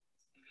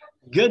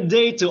Good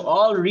day to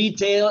all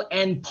retail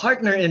and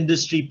partner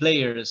industry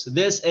players.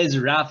 This is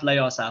Raf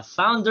Layosa,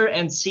 founder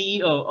and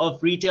CEO of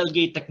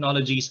RetailGate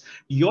Technologies,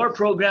 your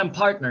program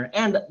partner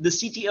and the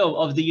CTO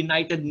of the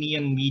United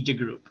Neon Media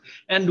Group.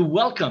 And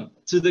welcome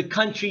to the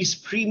country's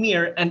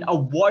premier and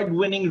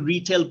award-winning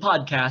retail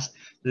podcast,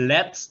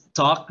 Let's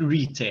Talk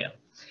Retail.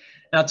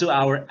 Now, to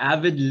our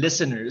avid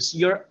listeners,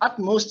 your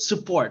utmost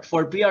support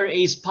for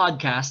PRA's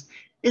podcast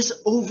is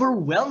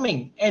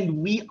overwhelming, and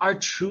we are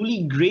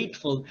truly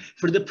grateful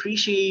for the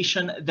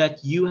appreciation that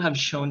you have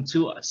shown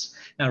to us.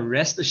 Now,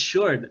 rest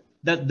assured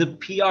that the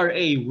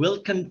PRA will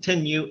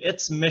continue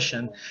its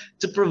mission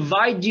to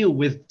provide you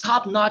with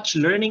top-notch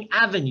learning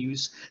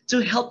avenues to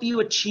help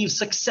you achieve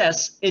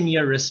success in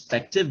your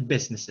respective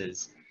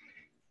businesses.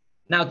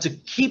 Now, to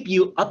keep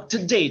you up to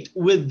date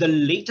with the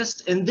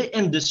latest in the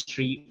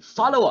industry,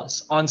 follow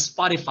us on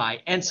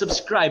Spotify and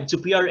subscribe to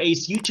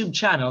PRA's YouTube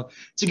channel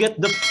to get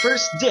the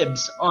first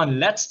dibs on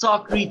Let's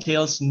Talk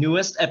Retail's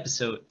newest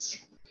episodes.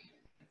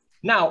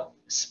 Now,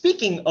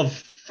 speaking of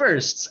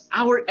firsts,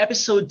 our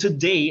episode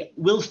today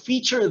will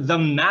feature the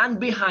man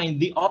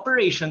behind the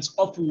operations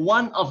of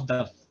one of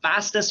the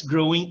fastest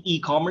growing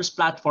e-commerce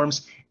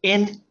platforms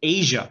in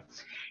Asia.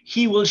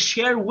 He will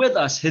share with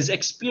us his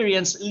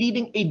experience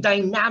leading a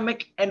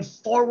dynamic and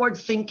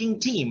forward-thinking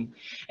team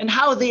and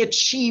how they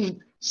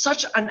achieved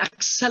such an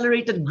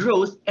accelerated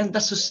growth and the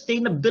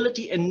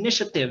sustainability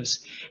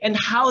initiatives and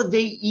how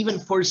they even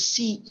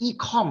foresee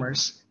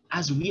e-commerce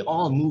as we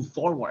all move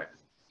forward.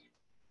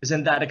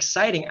 Isn't that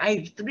exciting?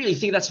 I really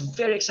think that's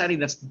very exciting.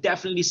 That's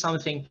definitely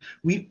something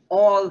we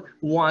all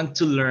want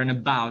to learn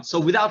about. So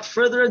without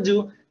further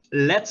ado,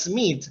 let's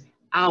meet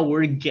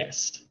our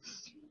guest.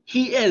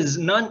 He is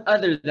none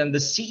other than the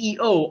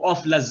CEO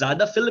of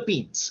Lazada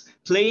Philippines,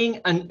 playing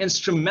an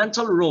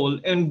instrumental role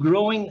in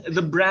growing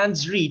the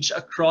brand's reach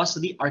across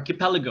the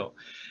archipelago.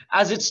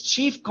 As its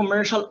chief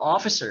commercial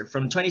officer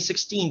from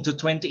 2016 to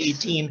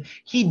 2018,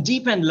 he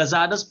deepened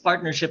Lazada's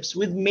partnerships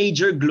with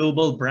major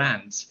global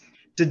brands.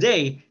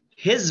 Today,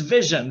 his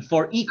vision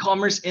for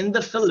e-commerce in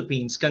the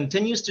Philippines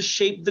continues to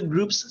shape the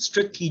group's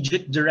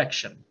strategic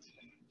direction.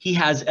 He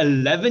has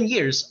 11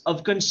 years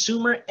of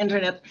consumer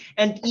internet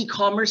and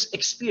e-commerce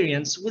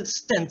experience with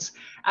stints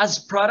as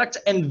product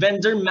and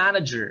vendor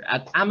manager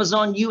at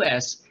Amazon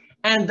US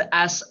and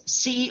as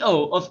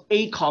CEO of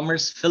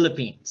A-Commerce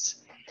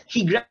Philippines.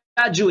 He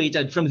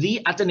graduated from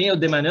the Ateneo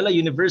de Manila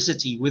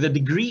University with a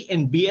degree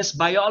in BS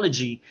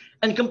Biology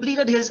and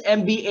completed his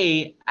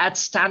MBA at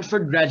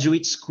Stanford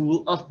Graduate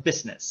School of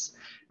Business.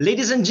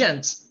 Ladies and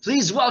gents,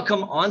 please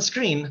welcome on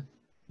screen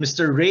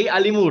Mr. Ray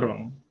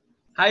Alimurung.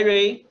 Hi,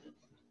 Ray.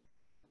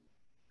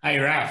 Hi,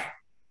 Raf.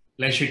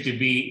 Pleasure to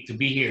be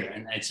here,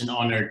 and it's an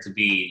honor to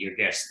be your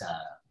guest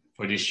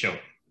for this show.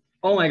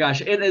 Oh my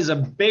gosh, it is a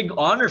big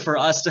honor for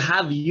us to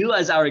have you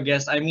as our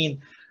guest. I mean,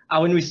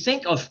 when we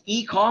think of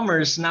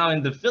e-commerce now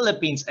in the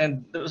Philippines,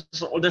 and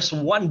there's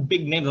one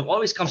big name that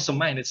always comes to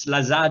mind, it's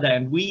Lazada,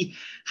 and we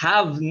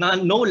have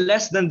no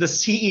less than the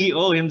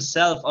CEO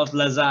himself of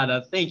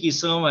Lazada. Thank you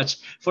so much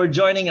for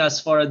joining us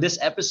for this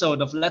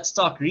episode of Let's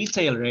Talk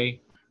Retail,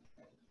 Ray.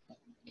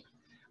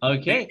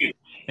 Okay.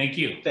 Thank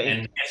you.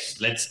 And yes,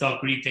 let's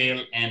talk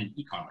retail and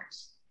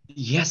e-commerce.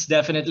 Yes,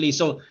 definitely.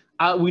 So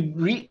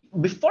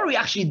before we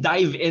actually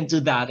dive into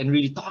that and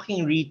really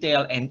talking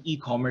retail and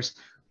e-commerce,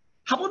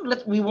 how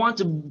about we want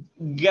to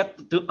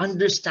get to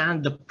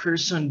understand the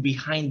person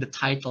behind the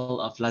title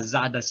of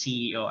Lazada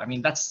CEO? I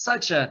mean, that's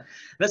such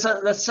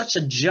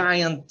a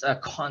giant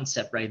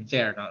concept right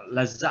there. Now,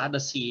 Lazada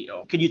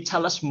CEO. Could you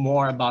tell us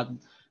more about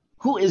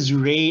who is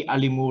Ray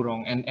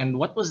Alimurung and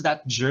what was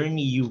that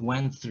journey you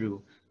went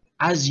through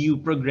as you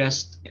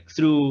progressed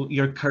through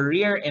your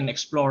career in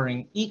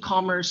exploring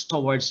e-commerce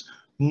towards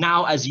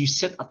now as you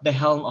sit at the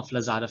helm of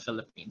Lazada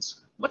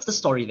Philippines? What's the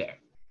story there?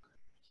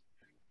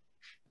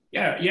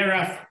 Yeah,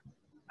 Raf.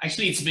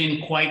 Actually, it's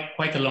been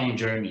quite a long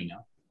journey.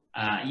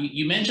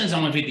 You mentioned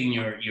some of it in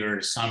your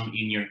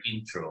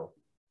intro.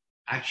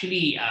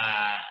 Actually,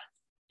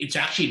 it's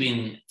actually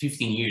been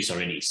 15 years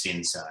already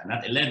since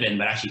not 11,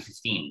 but actually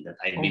 15 that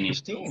I've been in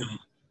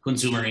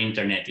consumer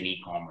internet and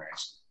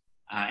e-commerce.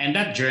 And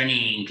that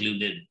journey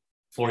included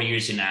 4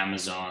 years in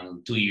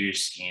Amazon, 2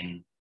 years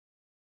in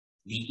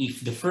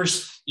the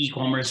first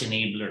e-commerce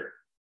enabler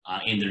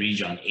in the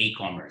region,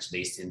 A-commerce,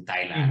 based in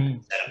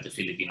Thailand, set up the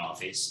Philippine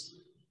office.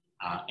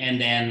 And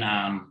then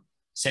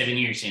 7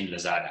 years in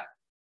Lazada.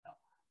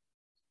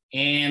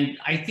 And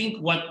I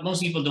think what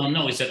most people don't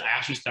know is that I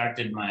actually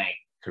started my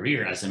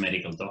career as a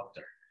medical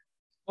doctor.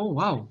 Oh,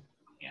 wow.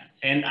 Yeah.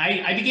 And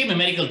I became a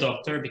medical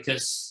doctor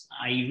because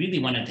I really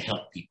wanted to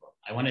help people.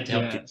 I wanted to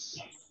help Filipinos.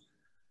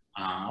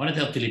 I wanted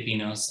to help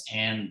Filipinos,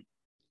 and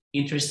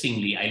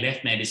interestingly, I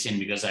left medicine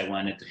because I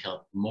wanted to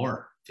help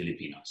more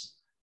Filipinos.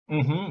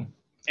 And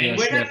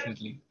yes,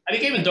 definitely. I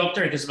became a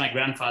doctor because my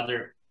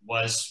grandfather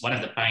was one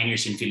of the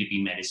pioneers in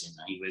Philippine medicine.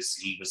 He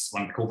was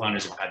one of the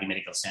co-founders of Hadi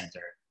Medical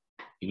Center.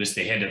 He was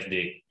the head of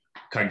the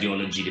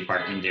cardiology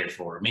department there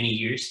for many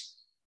years.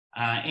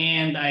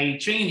 And I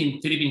trained in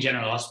Philippine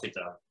General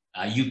Hospital.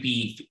 UP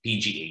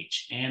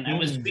PGH. And I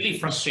was really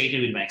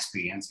frustrated with my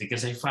experience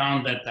because I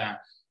found that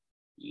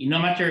no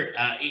matter,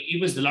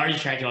 it was the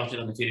largest charity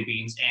hospital in the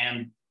Philippines,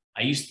 and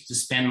I used to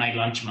spend my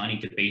lunch money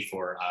to pay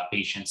for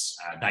patients'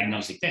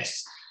 diagnostic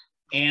tests.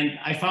 And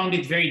I found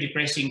it very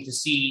depressing to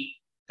see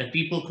that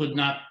people could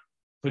not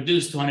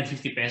produce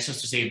 250 pesos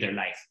to save their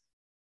life.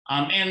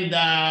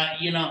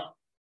 You know,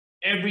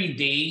 every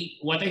day,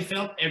 what I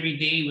felt every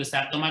day was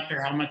that no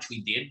matter how much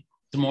we did,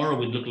 tomorrow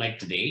would look like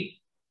today.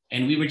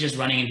 And we were just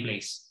running in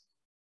place.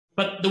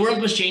 But the world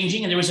was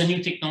changing and there was a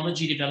new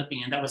technology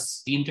developing, and that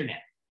was the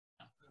internet.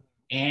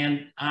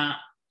 And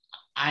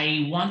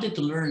I wanted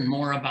to learn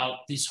more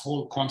about this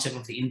whole concept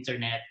of the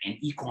internet and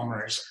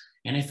e-commerce.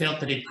 And I felt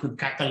that it could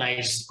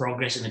catalyze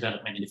progress and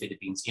development in the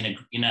Philippines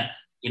in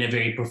a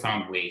very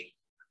profound way.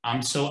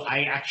 So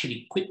I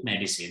actually quit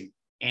medicine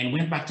and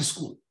went back to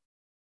school.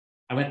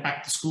 I went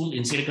back to school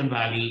in Silicon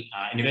Valley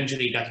and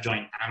eventually got to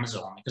join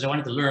Amazon because I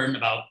wanted to learn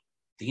about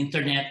the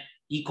internet,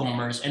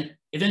 e-commerce, and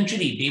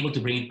eventually be able to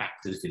bring it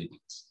back to the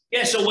Philippines.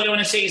 Yeah, so what I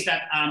want to say is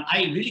that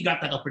I really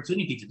got that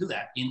opportunity to do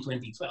that in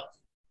 2012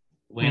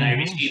 when I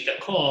received a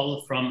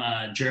call from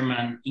a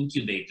German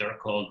incubator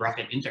called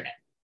Rocket Internet.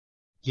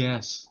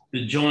 Yes.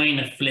 To join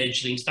a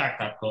fledgling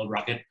startup called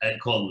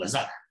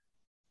Lazada.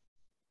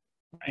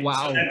 Right?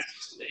 Wow.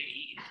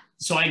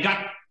 So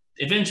I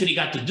eventually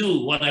got to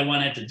do what I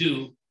wanted to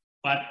do,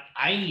 but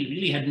I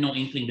really had no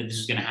inkling that this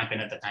was going to happen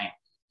at the time.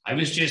 I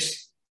was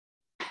just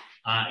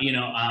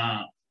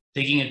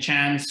taking a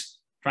chance,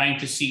 trying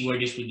to see where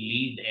this would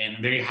lead, and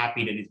I'm very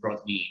happy that it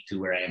brought me to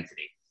where I am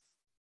today.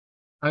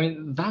 I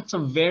mean, that's a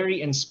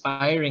very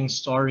inspiring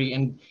story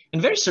and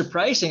very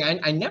surprising.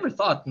 I never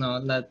thought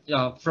that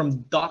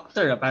from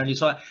doctor apparently.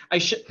 So I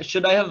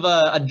should I have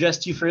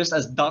addressed you first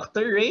as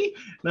Dr. Ray?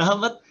 No,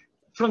 but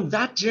from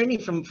that journey,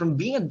 from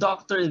being a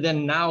doctor,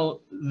 then now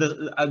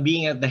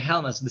being at the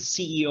helm as the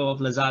CEO of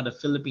Lazada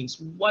Philippines,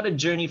 what a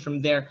journey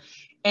from there.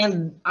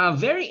 And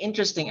very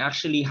interesting,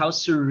 actually, how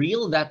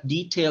surreal that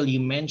detail you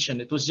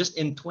mentioned. It was just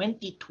in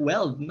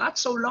 2012, not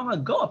so long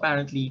ago,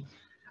 apparently,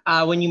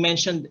 when you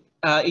mentioned,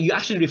 you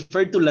actually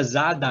referred to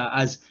Lazada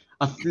as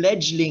a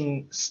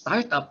fledgling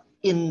startup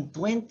in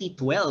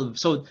 2012.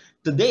 So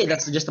today,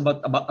 that's just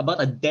about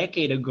a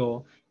decade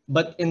ago.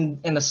 But in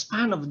a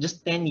span of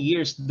just 10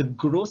 years, the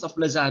growth of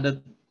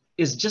Lazada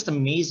is just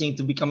amazing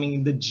to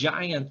becoming the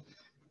giant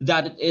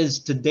that it is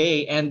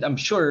today. And I'm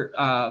sure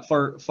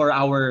for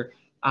our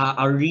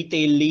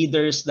retail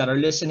leaders that are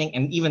listening,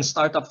 and even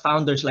startup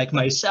founders like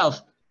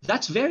myself,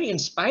 that's very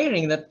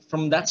inspiring that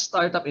from that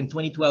startup in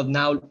 2012,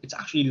 now it's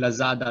actually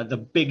Lazada, the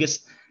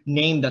biggest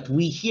name that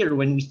we hear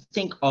when we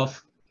think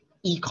of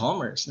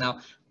e-commerce.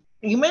 Now,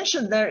 you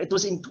mentioned there it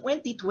was in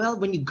 2012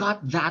 when you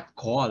got that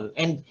call.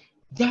 And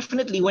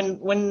definitely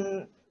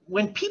when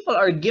people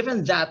are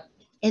given that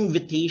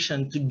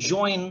invitation to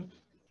join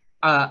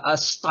a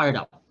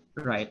startup,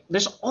 right,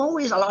 there's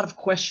always a lot of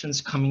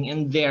questions coming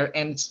in there,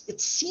 and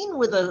it's seen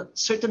with a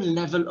certain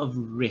level of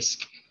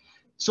risk.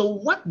 So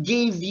what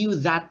gave you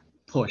that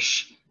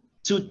push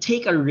to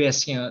take a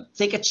risk,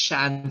 take a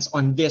chance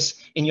on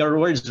this, in your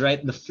words,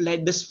 right,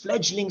 this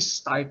fledgling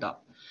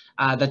startup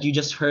that you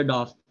just heard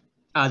of,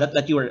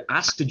 that you were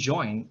asked to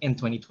join in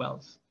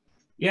 2012?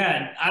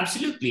 Yeah,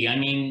 absolutely. I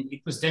mean,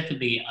 it was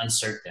definitely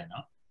uncertain.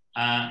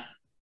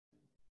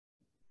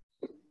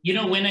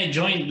 When I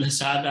joined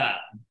Lazada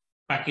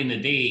back in the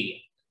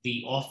day,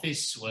 the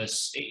office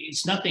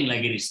it's nothing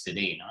like it is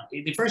today.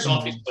 The first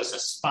office was a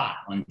spa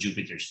on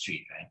Jupiter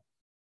Street, right?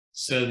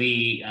 So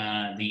the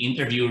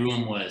interview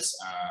room was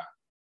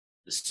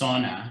the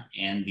sauna,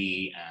 and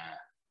the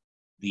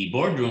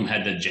boardroom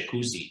had the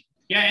jacuzzi.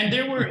 Yeah, and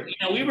there were,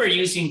 we were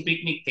using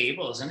picnic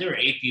tables, and there were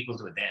 8 people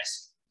to a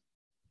desk.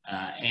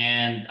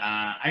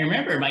 I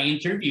remember my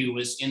interview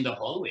was in the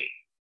hallway,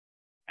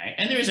 right?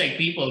 And there was like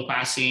people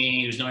passing.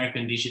 There was no air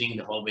conditioning in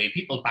the hallway.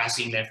 People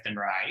passing left and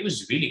right. It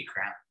was really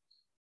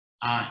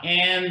cramped.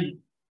 And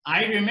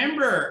I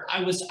remember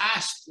I was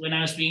asked when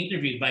I was being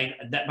interviewed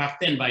back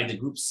then by the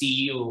group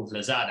CEO of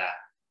Lazada,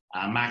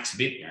 Max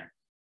Bittner,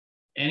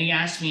 and he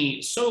asked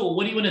me, "So,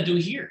 what do you want to do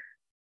here?"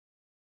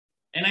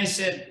 And I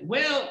said,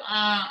 "Well,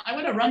 I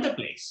want to run the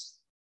place."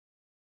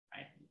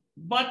 Right?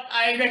 But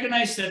I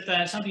recognized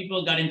that some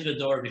people got into the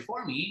door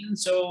before me, and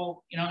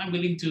so I'm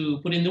willing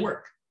to put in the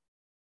work.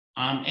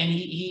 And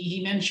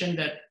he mentioned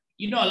that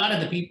a lot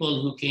of the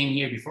people who came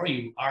here before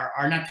you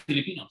are not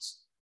Filipinos.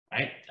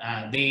 Right?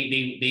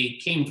 They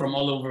came from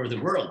all over the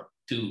world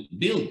to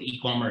build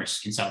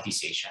e-commerce in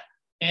Southeast Asia.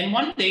 And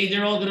one day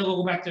they're all going to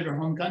go back to their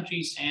home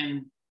countries,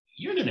 and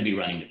you're going to be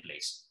running the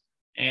place.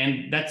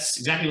 And that's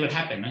exactly what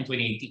happened in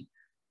 2018.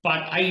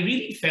 But I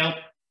really felt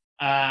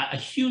a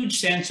huge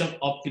sense of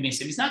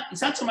optimism. It's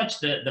not so much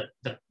the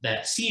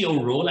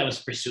CEO role I was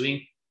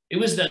pursuing. It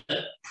was the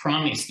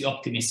promise, the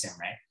optimism,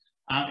 right?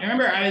 I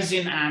remember I was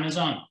in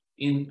Amazon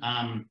in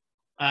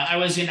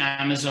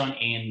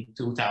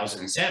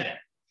 2007.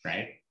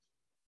 Right.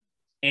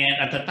 And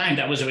at the time,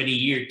 that was already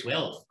year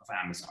 12 of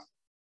Amazon.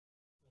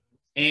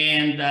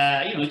 And,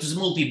 it was a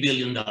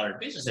multi-billion-dollar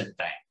business at the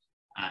time.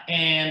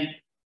 And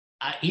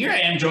here I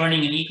am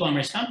joining an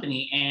e-commerce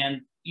company,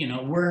 and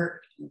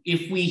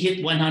if we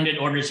hit 100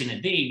 orders in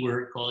a day,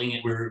 we're calling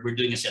it we're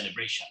doing a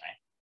celebration, right?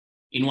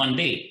 In one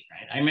day,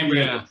 right? I remember.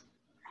 Yeah.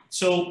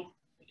 So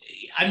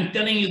I'm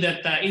telling you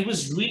that it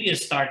was really a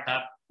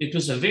startup. It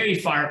was a very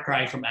far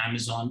cry from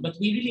Amazon, but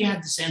we really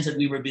had the sense that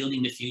we were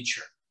building the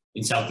future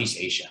in Southeast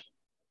Asia.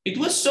 It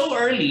was so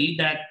early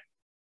that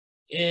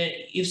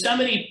a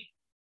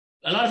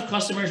lot of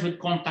customers would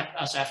contact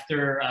us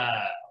after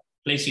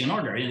placing an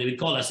order, and they would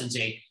call us and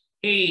say,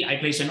 "Hey, I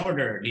placed an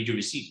order. Did you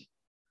receive it?"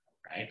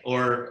 Right?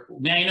 Or,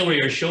 "May I know where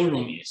your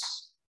showroom is?"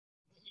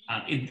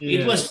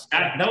 It was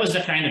that was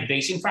the kind of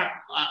base. In fact,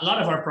 a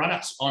lot of our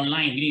products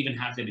online, we didn't even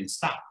have them in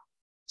stock.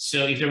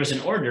 So if there was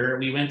an order,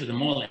 we went to the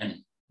mall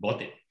and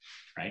bought it,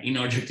 right, in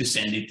order to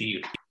send it to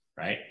you,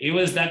 right? It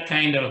was that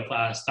kind of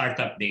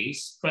startup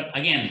days. But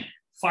again,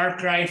 far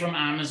cry from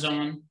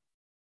Amazon,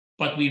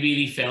 but we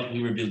really felt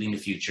we were building the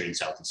future in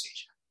Southeast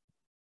Asia.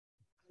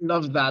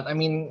 Love that. I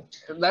mean,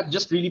 that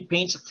just really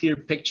paints a clear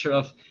picture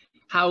of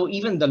how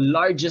even the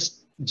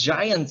largest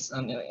giants,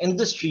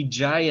 industry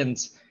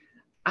giants,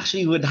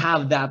 actually would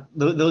have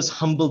those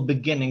humble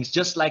beginnings,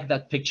 just like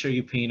that picture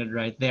you painted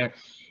right there.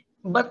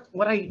 But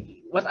what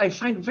I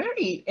find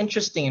very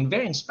interesting and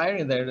very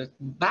inspiring there, that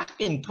back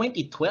in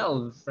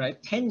 2012,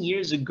 right, 10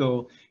 years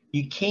ago,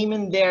 you came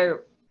in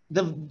there,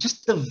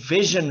 just the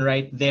vision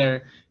right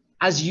there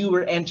as you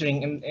were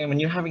entering, and when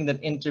you're having that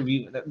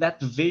interview, that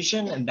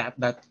vision and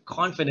that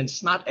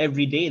confidence. Not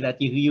every day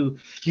that you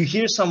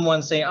hear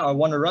someone say, "Oh, I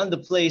want to run the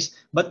place,"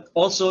 but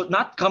also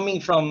not coming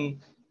from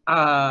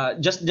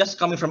just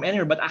coming from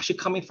anywhere, but actually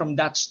coming from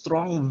that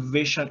strong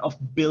vision of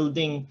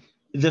building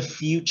the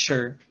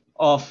future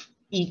of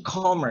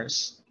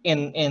e-commerce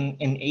in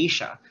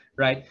Asia,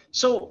 right?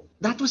 So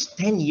that was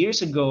 10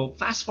 years ago.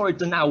 Fast forward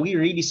to now, we're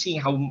really seeing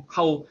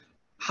how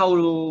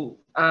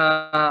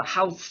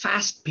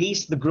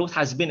fast-paced the growth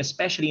has been,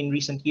 especially in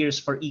recent years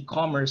for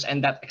e-commerce,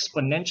 and that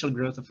exponential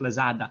growth of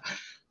Lazada.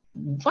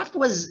 What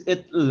was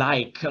it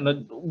like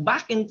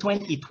back in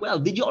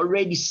 2012? Did you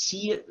already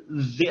see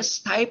this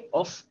type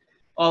of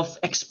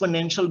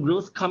exponential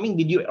growth coming?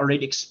 Did you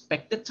already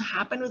expect it to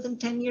happen within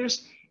 10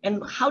 years?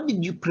 And how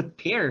did you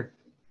prepare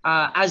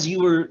as you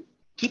were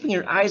keeping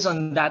your eyes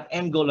on that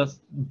end goal of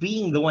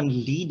being the one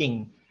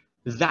leading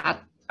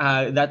that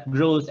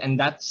growth and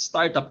that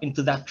startup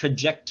into that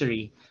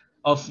trajectory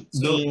of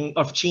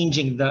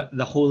changing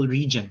the whole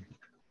region?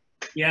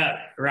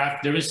 Yeah,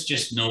 Raf, there was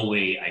just no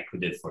way I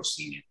could have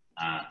foreseen it.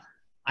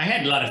 I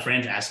had a lot of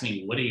friends ask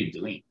me, "What are you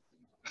doing?"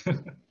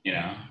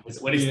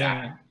 What is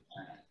that?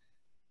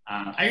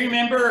 I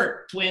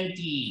remember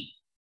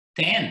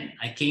 2010,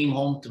 I came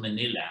home to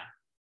Manila,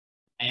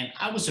 and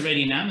I was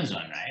already in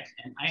Amazon, right?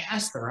 And I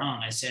asked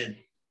around, I said,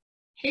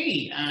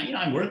 "Hey,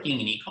 I'm working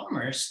in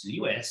e-commerce in the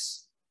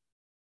US.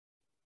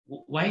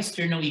 Why is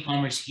there no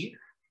e-commerce here?"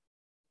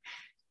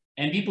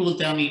 And people will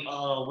tell me,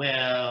 "Oh,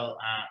 well,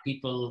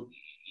 people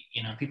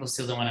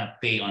still don't want to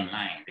pay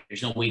online.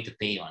 There's no way to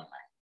pay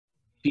online.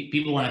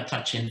 People want to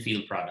touch and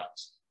feel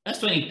products." That's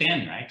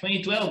 2010, right?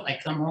 2012, I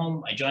come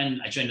home, I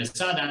joined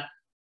Lazada,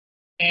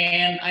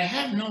 and I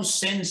have no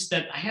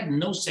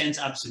sense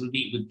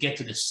absolutely it would get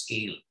to the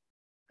scale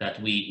that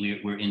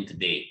we're in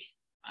today.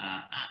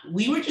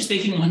 We were just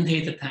taking one day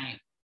at a time.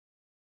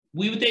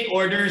 We would take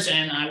orders,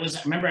 and I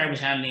remember I was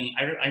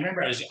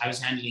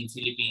handling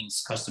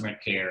Philippines customer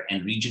care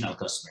and regional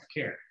customer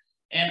care,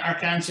 and our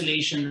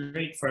cancellation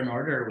rate for an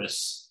order was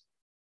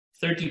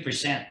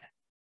 30%,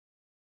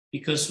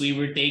 because we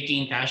were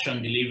taking cash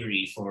on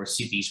delivery for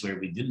cities where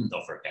we didn't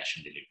offer cash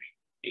on delivery.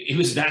 It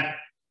was that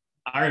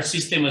our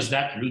system was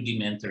that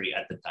rudimentary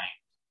at the time,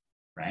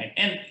 right?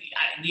 And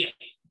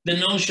the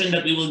notion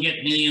that we will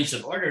get millions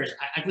of orders,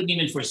 I couldn't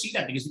even foresee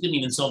that, because we couldn't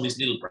even solve this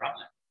little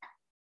problem,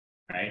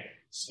 right?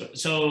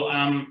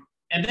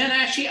 And then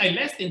actually I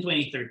left in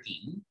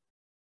 2013.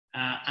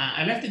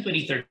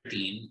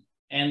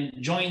 And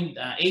joined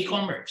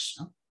e-commerce.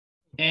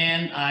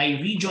 And I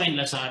rejoined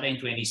Lazada in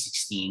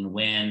 2016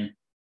 when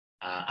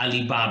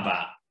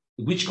Alibaba,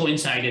 which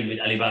coincided with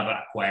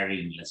Alibaba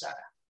acquiring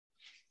Lazada.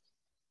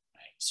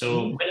 Right?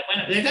 So when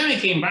the time I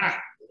came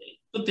back, it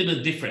looked a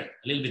little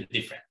bit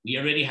different. We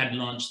already had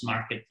launched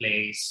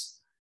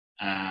Marketplace.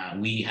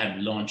 We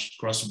had launched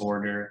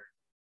cross-border.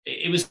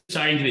 It was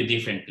starting to be a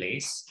different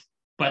place,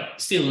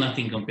 but still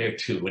nothing compared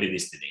to what it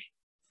is today.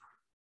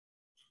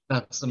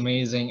 That's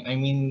amazing. I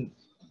mean,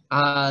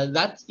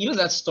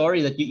 that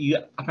story that you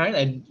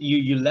apparently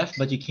you left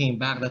but you came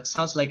back. That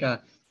sounds like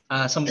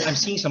I'm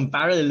seeing some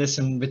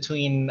parallelism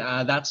between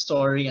that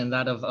story and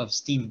that of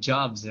Steve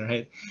Jobs,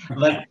 right?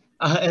 But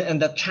and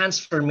the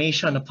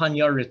transformation upon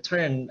your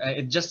return,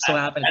 it just so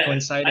happened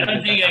coincided. I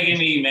don't think I can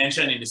be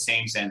mentioned in the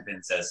same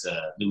sentence as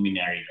a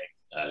luminary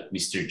like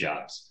Mr.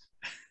 Jobs.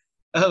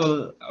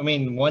 Oh, I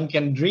mean, one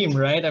can dream,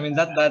 right? I mean,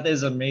 that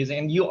is amazing.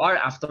 And you are,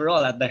 after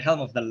all, at the helm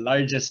of the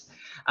largest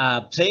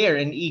player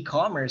in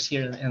e-commerce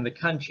here in the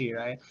country,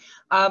 right?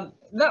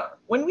 Now,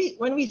 when we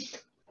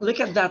look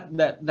at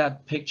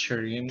that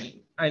picture,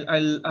 I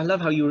love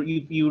how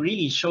you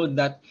really showed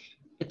that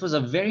it was a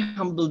very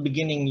humble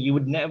beginning. You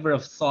would never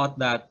have thought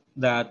that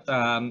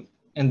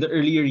in the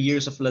earlier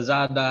years of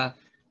Lazada,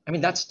 I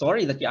mean, that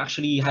story that you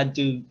actually had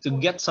to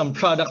get some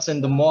products in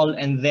the mall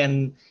and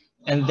then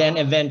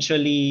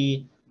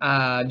eventually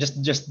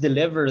just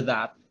deliver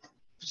that.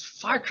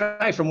 Far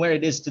cry from where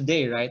it is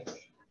today, right?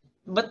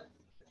 But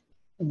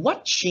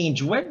what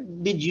changed? Where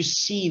did you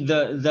see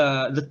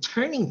the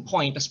turning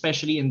point,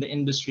 especially in the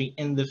industry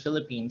in the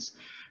Philippines,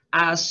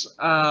 as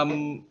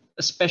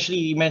especially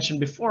you mentioned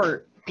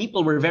before,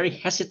 people were very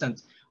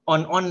hesitant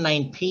on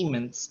online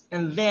payments,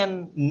 and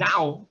then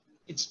now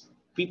it's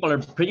people are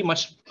pretty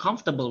much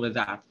comfortable with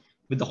that,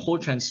 with the whole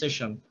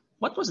transition.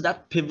 What was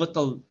that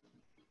pivotal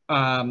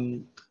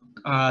um,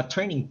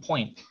 turning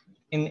point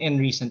in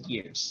recent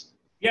years?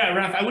 Yeah,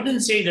 Raf, I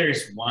wouldn't say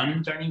there's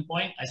one turning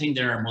point. I think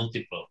there are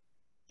multiple.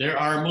 There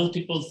are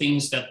multiple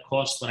things that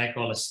caused what I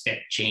call a step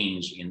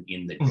change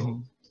in the growth.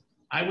 Mhm.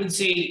 I would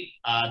say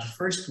the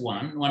first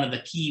one of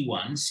the key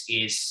ones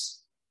is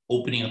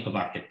opening up a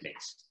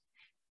marketplace.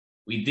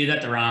 We did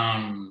that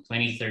around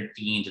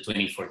 2013 to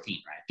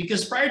 2014, right?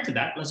 Because prior to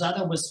that,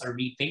 Lazada was a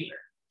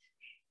retailer.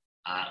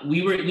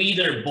 We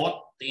either bought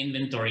the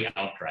inventory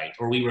outright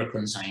or we were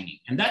consigning,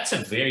 and that's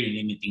a very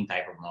limiting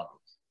type of model.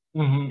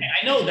 Mhm. And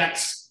I know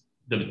that's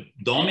the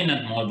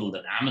dominant model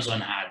that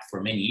Amazon had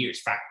for many years.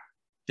 In fact,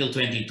 till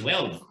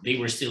 2012, they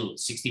were still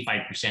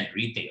 65%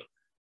 retail,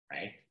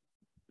 right?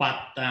 But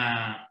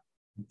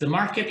the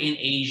market in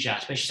Asia,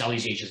 especially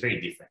Southeast Asia, is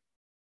very different,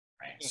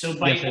 right? So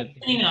by Definitely.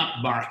 opening up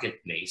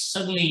marketplace,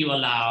 suddenly you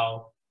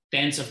allow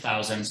tens of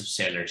thousands of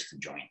sellers to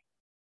join,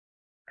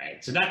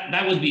 right? So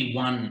that would be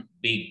one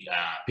big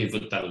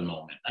pivotal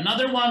moment.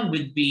 Another one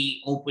would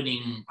be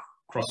opening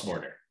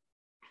cross-border,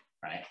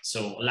 right?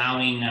 So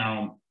allowing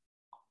now,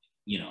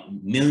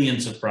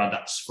 millions of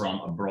products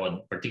from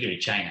abroad, particularly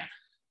China,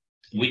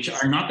 which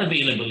are not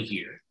available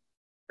here,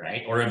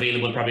 right? Or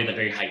available probably at a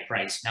very high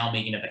price, now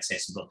making it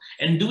accessible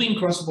and doing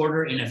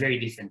cross-border in a very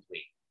different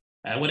way.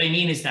 What I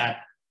mean is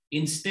that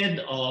instead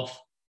of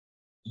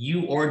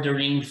you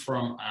ordering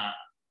from an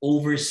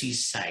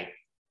overseas site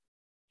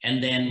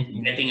and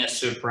then getting a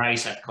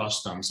surprise at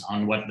customs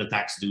on what the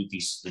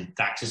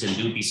taxes and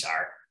duties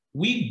are,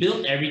 we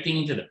built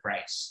everything into the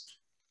price,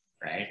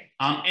 right?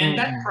 And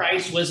that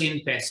price was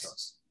in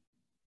pesos,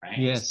 right?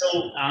 Yes.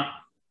 So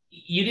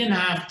you didn't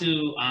have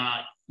to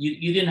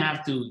you didn't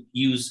have to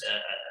use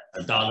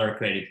a dollar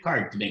credit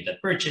card to make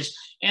that purchase,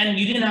 and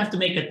you didn't have to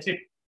make a trip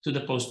to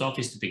the post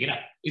office to pick it up.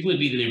 It would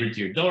be delivered to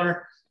your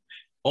door.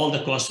 All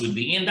the costs would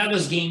be in. That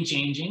was game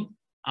changing.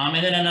 And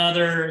then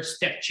another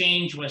step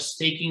change was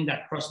taking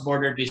that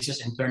cross-border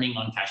business and turning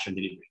on cash on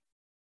delivery.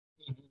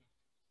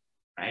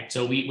 Right.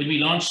 So when we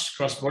launched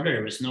cross-border,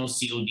 there was no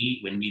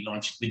COD. When we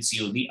launched with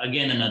COD,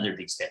 again another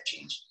big step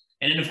change.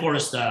 And then of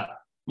course the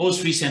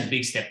most recent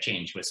big step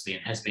change has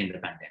been the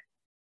pandemic.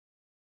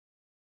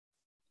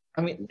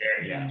 I mean,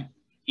 Yeah,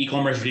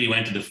 e-commerce really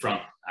went to the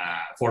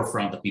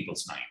forefront of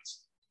people's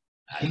minds.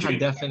 yeah,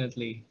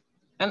 definitely.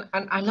 And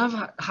I love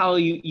how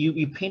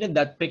you painted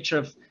that picture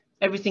of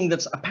everything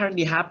that's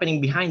apparently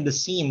happening behind the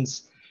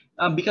scenes,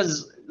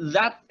 because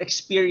that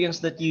experience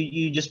that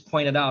you just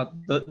pointed out,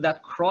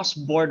 that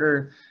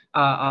cross-border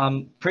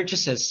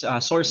purchases,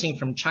 sourcing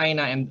from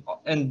China,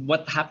 and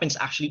what happens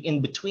actually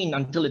in between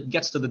until it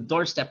gets to the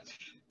doorstep.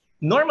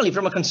 Normally,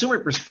 from a consumer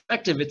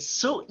perspective, it's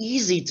so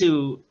easy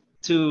to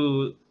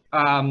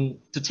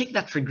take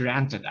that for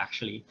granted,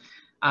 actually.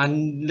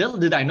 And little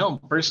did I know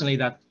personally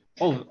that,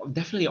 oh,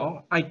 definitely.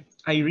 Oh, I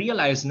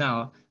realize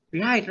now,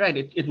 right.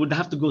 It would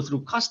have to go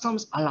through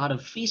customs, a lot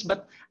of fees.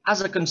 But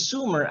as a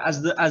consumer,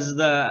 as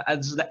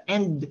the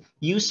end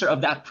user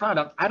of that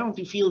product, I don't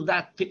feel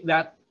that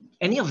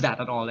any of that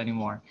at all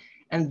anymore.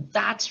 And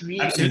that's really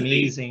Absolutely.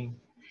 amazing.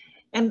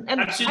 And I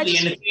Absolutely,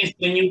 and just the thing is,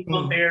 when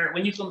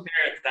you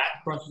compare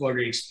that cross-border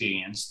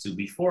experience to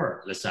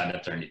before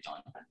Lazada turned it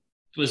on,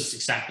 it was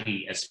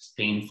exactly as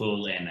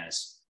painful and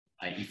as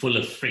full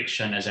of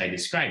friction as I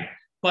described.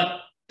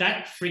 But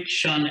that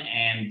friction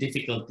and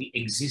difficulty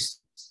exists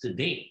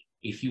today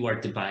if you are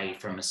to buy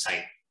from a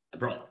site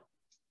abroad.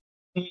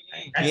 Right?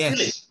 That still yes.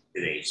 exists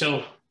today.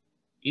 So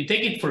you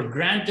take it for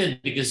granted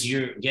because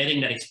you're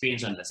getting that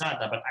experience on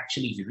Lazada, but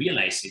actually, if you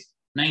realize it,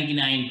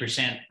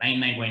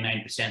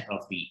 99.9%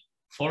 of the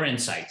foreign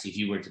sites, if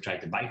you were to try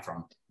to buy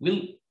from,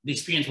 the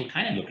experience will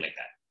kind of look like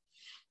that,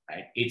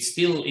 right? It's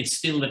still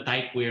the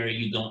type where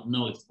you don't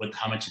know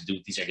how much the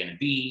duties are going to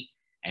be,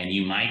 and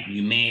you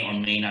may or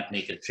may not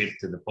make a trip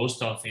to the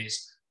post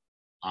office.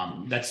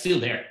 That's still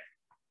there.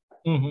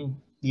 Mm-hmm.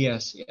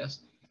 Yes,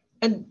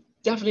 and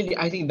definitely,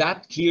 I think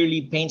that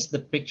clearly paints the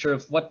picture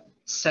of what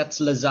sets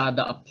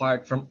Lazada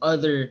apart from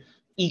other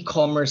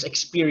e-commerce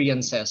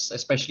experiences,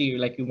 especially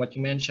like what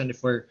you mentioned.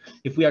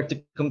 If we are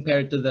to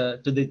compare to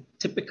the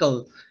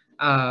typical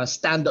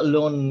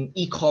standalone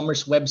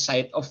e-commerce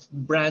website of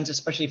brands,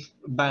 especially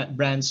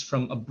brands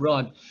from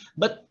abroad.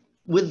 But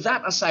with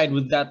that aside,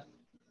 with that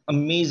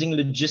amazing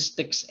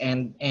logistics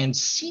and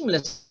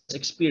seamless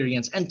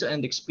experience,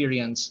 end-to-end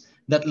experience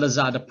that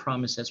Lazada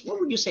promises, what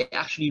would you say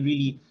actually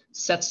really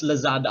sets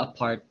Lazada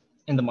apart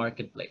in the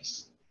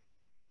marketplace?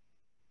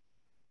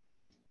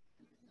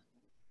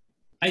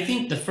 I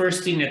think the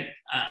first thing that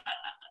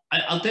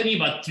I'll tell you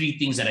about three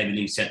things that I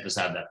believe set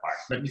Lazada apart.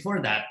 But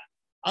before that,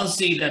 I'll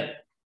say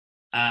that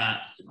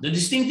the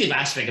distinctive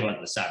aspect about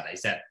Lazada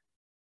is that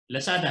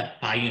Lazada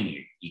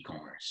pioneered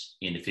e-commerce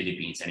in the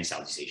Philippines and in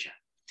Southeast Asia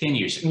 10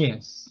 years ago.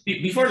 Yes.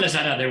 Before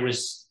Lazada, there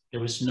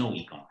was no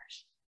e-commerce.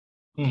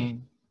 Mm-hmm.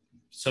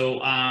 So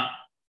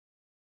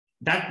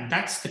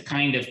that's the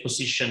kind of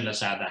position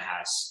Lazada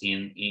has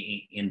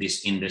in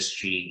this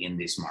industry, in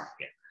this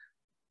market.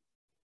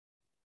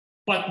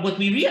 But what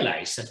we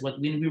realized that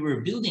when we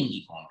were building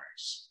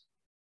e-commerce,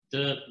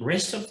 the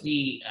rest of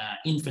the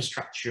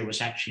infrastructure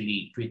was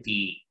actually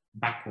pretty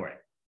backward.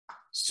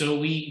 So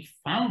we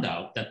found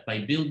out that by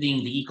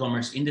building the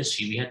e-commerce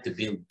industry, we had to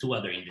build two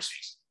other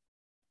industries,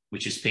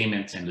 which is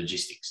payments and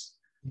logistics.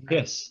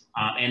 Yes.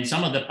 And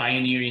some of the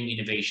pioneering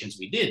innovations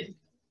we did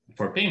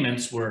for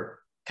payments were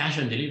cash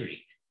on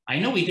delivery. I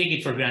know we take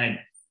it for granted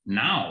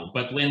now,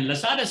 but when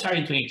Lazada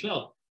started in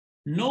 2012,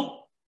 no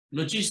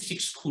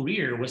logistics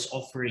courier was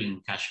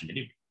offering cash on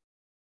delivery.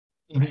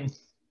 Mm-hmm.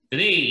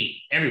 Today,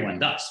 everyone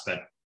does,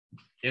 but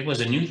it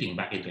was a new thing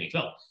back in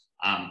 2012.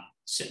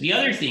 So the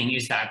other thing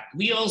is that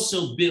we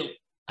also built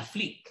a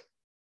fleet,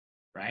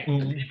 right?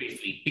 Mm-hmm. A delivery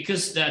fleet,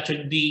 because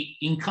the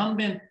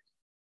incumbent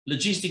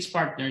logistics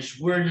partners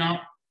were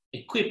not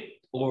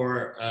equipped,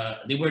 or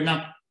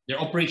their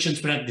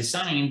operations were not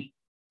designed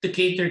to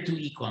cater to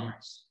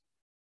e-commerce,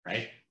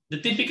 right? The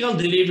typical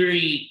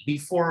delivery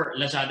before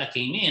Lazada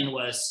came in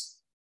was,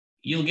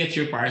 you'll get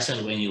your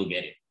parcel when you'll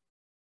get it,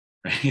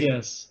 right?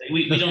 Yes.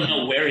 we don't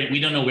know where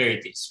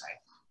it is, right?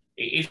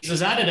 It's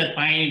Lazada that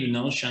pioneered the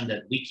notion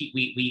that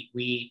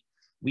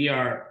we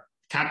are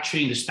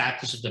capturing the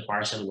status of the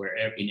parcel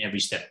wherever in every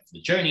step of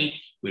the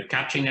journey. We're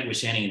capturing that, we're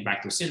sending it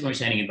back to the system, we're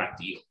sending it back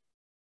to you.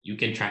 You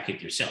can track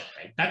it yourself,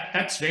 right?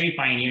 That's very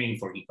pioneering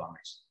for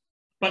e-commerce.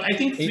 But I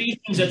think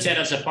three things that set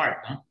us apart.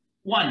 Huh?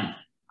 One,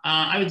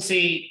 I would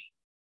say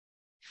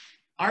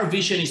our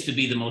vision is to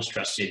be the most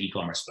trusted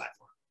e-commerce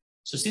platform.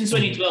 So since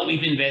 2012,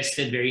 we've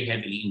invested very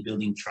heavily in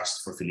building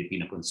trust for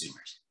Filipino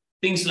consumers.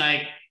 Things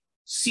like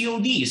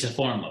COD is a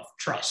form of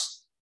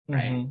trust,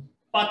 right? Mm-hmm.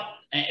 But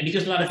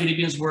because a lot of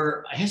Filipinos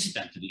were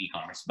hesitant to do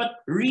e-commerce, but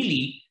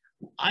really,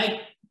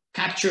 I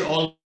capture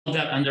all of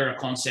that under a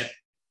concept,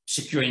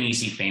 secure and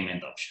easy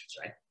payment options,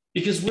 right?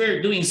 Because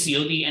we're doing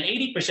COD and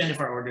 80% of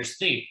our orders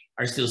today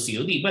are still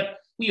COD, but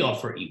we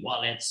offer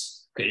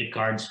e-wallets, credit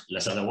cards,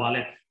 Lazada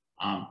wallet.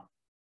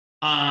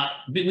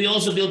 We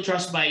also build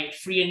trust by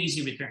free and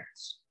easy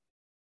returns,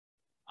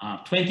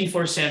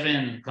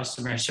 24/7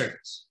 customer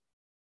service.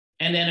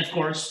 And then, of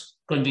course,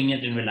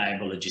 convenient and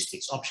reliable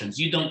logistics options.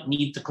 You don't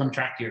need to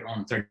contract your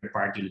own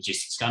third-party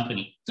logistics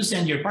company to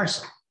send your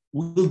parcel.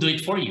 We'll do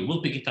it for you.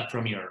 We'll pick it up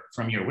from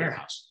your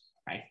warehouse,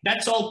 right?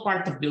 That's all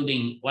part of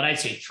building what I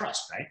say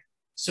trust, right?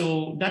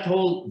 So that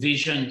whole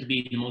vision to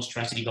be the most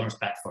trusted e-commerce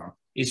platform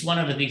is one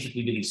of the things that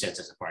we believe sets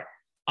us apart.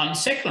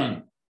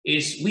 Second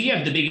is we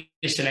have the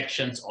biggest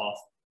selection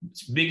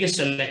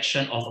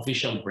of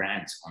official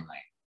brands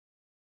online.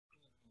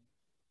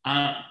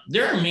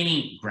 There are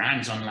many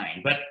brands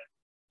online, but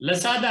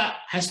Lazada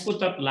has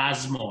put up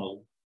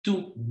LazMall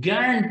to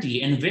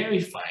guarantee and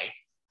verify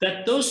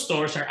that those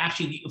stores are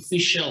actually the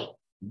official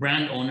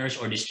brand owners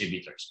or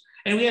distributors.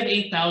 And we have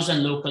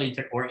 8,000 local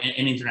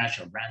and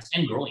international brands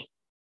and growing,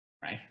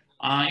 right?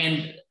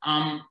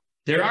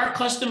 There are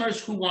customers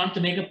who want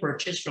to make a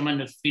purchase from an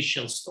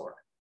official store,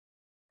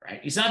 right?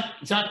 It's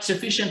not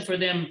sufficient for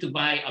them to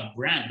buy a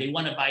brand. They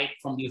want to buy it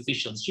from the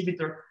official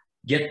distributor,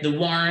 get the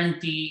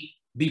warranty,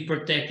 be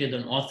protected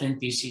on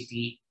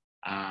authenticity,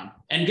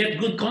 and get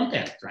good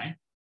content, right?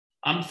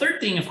 Third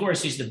thing, of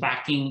course, is the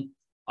backing,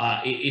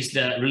 is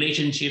the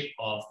relationship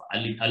of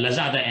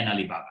Lazada and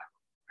Alibaba.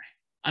 Right?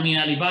 I mean,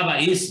 Alibaba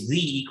is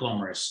the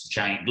e-commerce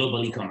giant,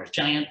 global e-commerce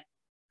giant.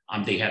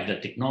 They have the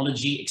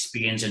technology,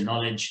 experience, and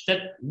knowledge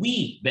that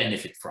we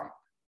benefit from,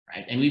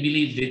 right? And we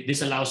believe that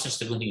this allows us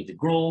to continue to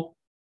grow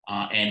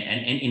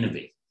and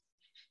innovate.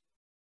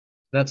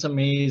 That's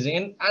amazing.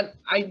 And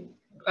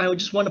I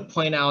just want to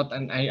point out,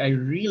 and I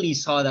really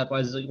saw that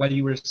while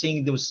you were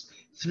saying those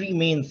three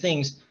main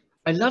things.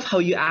 I love how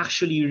you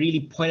actually really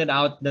pointed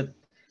out that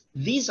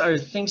these are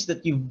things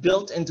that you've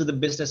built into the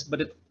business, but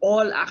it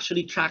all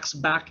actually tracks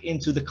back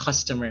into the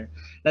customer.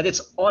 That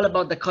it's all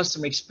about the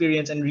customer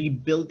experience and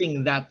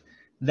rebuilding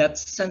that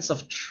sense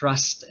of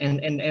trust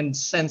and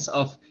sense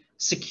of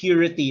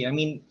security. I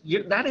mean,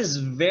 that is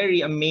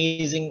very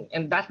amazing,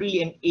 and that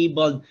really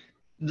enabled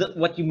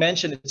what you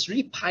mentioned. It's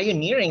really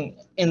pioneering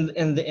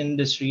in the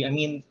industry. I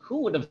mean,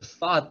 who would have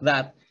thought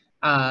that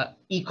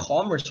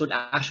e-commerce would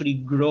actually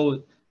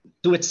grow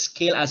to its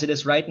scale as it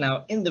is right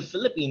now in the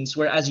Philippines,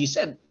 where, as you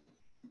said,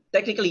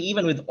 technically,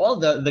 even with all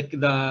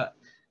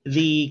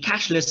the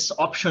cashless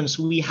options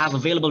we have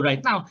available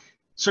right now,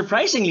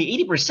 surprisingly,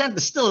 80%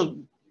 is still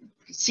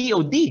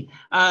COD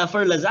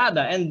for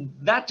Lazada, and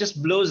that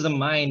just blows the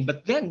mind.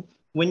 But then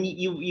when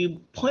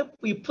you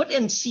put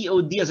in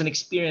COD as an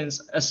experience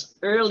as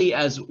early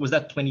as, was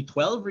that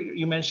 2012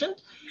 you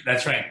mentioned?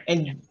 That's right.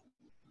 And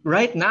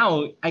right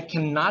now, I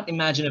cannot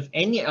imagine of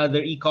any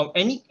other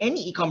any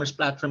e-commerce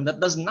platform that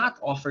does not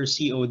offer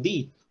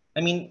COD.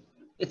 I mean,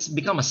 it's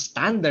become a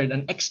standard,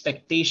 an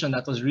expectation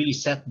that was really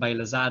set by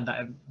Lazada,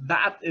 and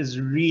that is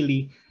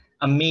really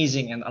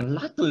amazing and a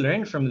lot to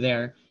learn from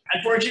there.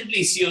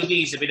 Unfortunately, COD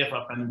is a bit of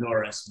a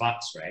Pandora's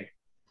box, right?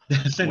 Where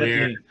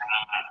Definitely.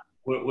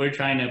 we're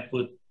trying to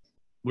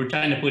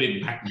put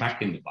it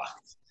back in the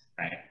box,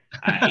 right?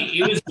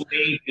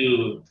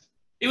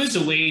 It was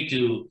a way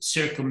to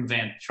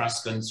circumvent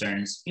trust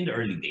concerns in the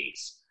early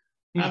days.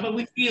 But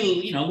we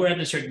feel, we're at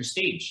a certain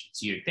stage.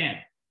 It's year 10.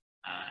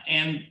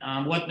 And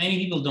what many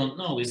people don't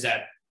know is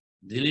that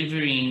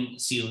delivering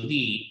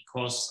COD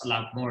costs a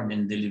lot more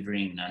than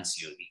delivering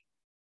non-COD.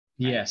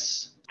 Right?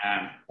 Yes.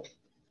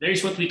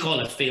 There's what we call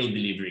a failed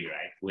delivery,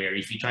 right? Where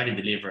if you try to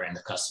deliver and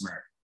the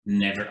customer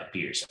never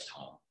appears at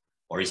home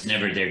or is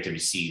never there to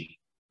receive,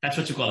 that's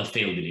what you call a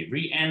failed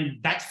delivery.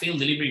 And that failed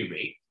delivery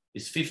rate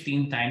is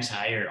 15 times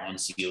higher on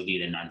COD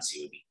than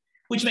non-COD,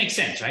 which makes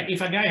sense, right?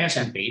 If a guy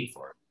hasn't paid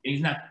for it,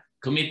 he's not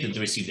committed to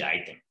receive the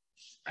item,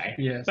 right?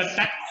 Yes. But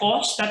that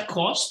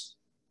cost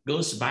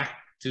goes back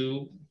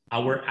to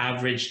our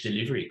average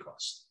delivery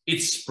cost.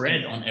 It's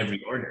spread on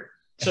every order.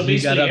 So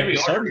basically, every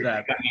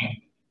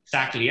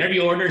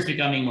order is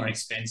becoming more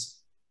expensive,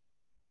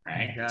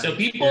 right? So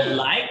people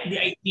like the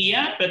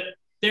idea, but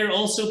they're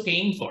also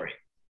paying for it.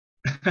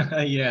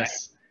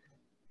 Yes. Right?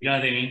 You know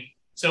what I mean?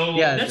 So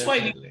that's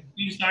definitely why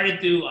we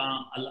started to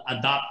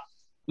adopt.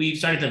 We've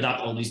started to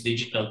adopt all these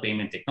digital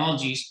payment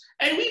technologies,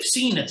 and we've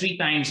seen a 3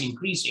 times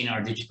increase in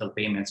our digital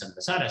payments on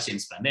Lazada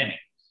since pandemic.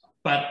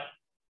 But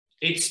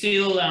it's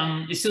still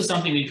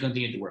something we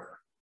continue to work on.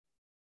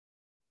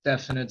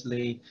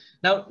 Definitely.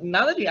 Now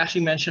that you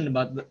actually mentioned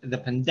about the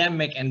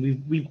pandemic, and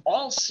we've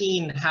all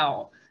seen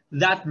how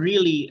that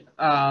really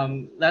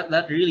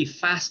that really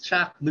fast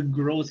tracked the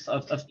growth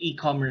of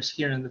e-commerce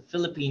here in the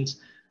Philippines.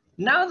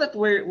 Now that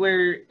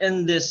we're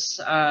in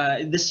this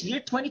this year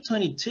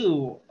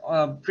 2022,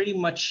 pretty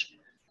much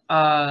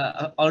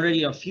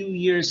already a few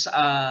years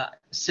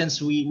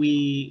since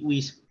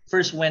we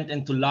first went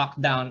into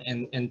lockdown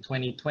in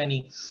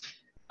 2020.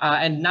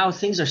 And now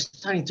things are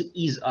starting to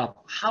ease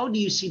up. How do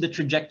you see the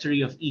trajectory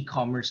of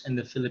e-commerce in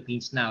the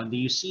Philippines now? Do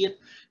you see it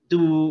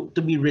to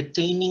be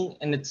retaining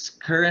in its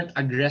current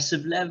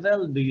aggressive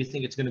level? Do you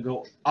think it's going to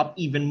go up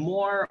even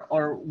more?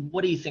 Or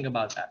what do you think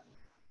about that?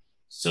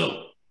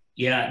 So,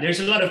 yeah, there's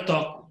a lot of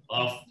talk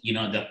of,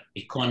 the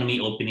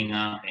economy opening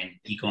up and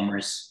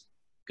e-commerce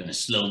going to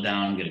slow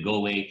down, going to go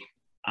away.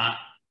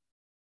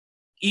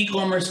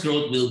 E-commerce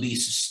growth will be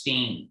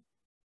sustained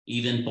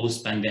even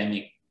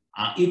post-pandemic.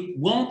 It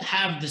won't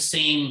have the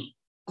same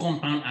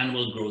compound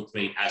annual growth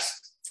rate as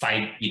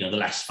the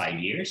last 5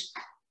 years,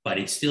 but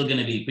it's still going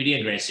to be pretty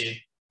aggressive.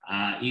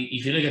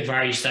 If you look at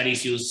various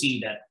studies, you'll see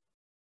that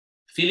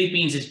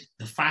Philippines is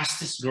the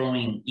fastest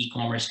growing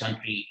e-commerce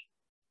country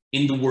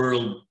in the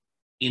world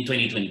in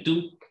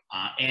 2022.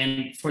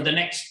 And for the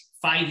next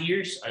 5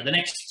 years, or the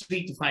next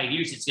 3 to 5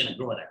 years, it's going to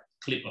grow at a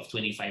clip of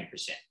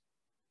 25%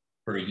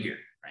 per year,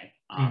 right?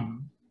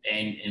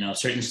 And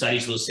certain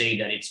studies will say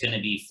that it's going to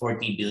be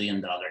 $40 billion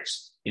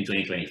in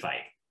 2025,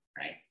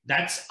 right?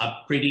 That's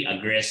a pretty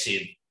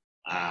aggressive,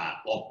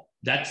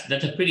 that's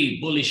a pretty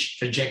bullish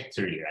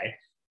trajectory, right?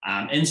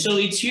 And so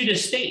it's here to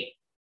stay,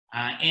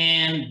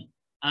 and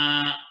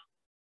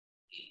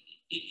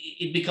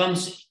it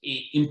becomes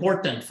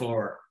important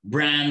for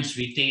brands,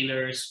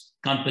 retailers,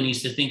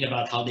 companies to think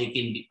about how they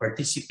can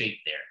participate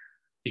there,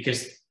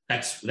 because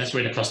that's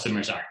where the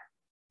customers are.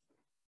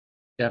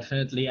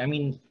 Definitely. I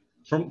mean,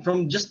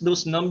 from just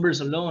those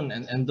numbers alone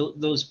and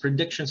those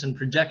predictions and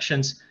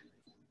projections,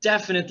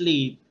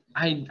 definitely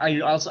I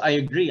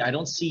agree. I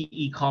don't see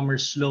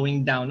e-commerce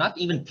slowing down, not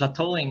even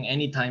plateauing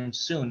anytime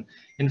soon.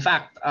 In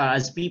fact,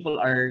 as people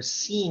are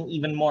seeing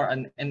even more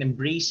and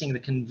embracing the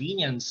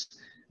convenience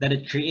that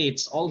it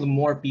creates, all the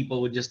more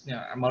people would just,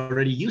 I'm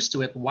already used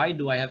to it. Why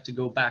do I have to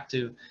go back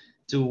to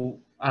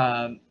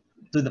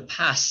the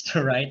past,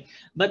 right?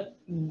 But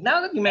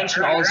now that you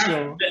mentioned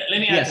also,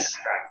 let me add to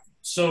that.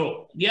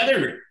 So the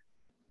other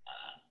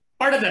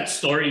part of that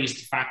story is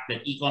the fact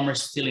that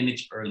e-commerce is still in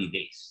its early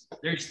days.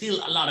 There's still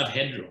a lot of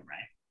headroom,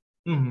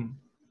 right? Mm-hmm.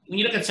 When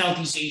you look at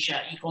Southeast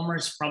Asia,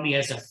 e-commerce probably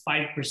has a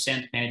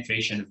 5%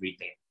 penetration of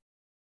retail.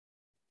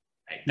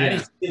 Right? That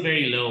is still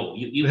very low.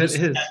 You would see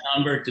that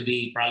number to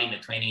be probably in the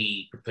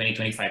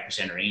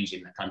 20-25% range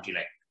in a country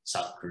like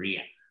South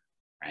Korea,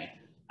 right?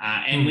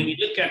 And when you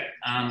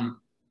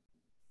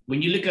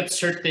look at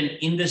certain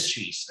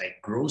industries like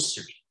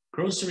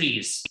grocery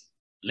is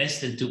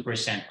less than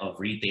 2% of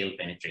retail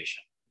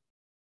penetration.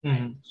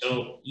 Right?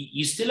 So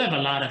you still have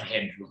a lot of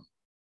headroom,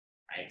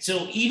 right?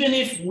 So even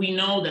if we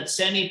know that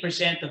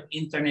 70% of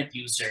internet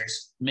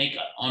users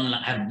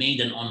have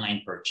made an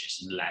online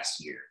purchase in the last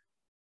year,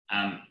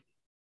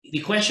 the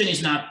question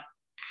is not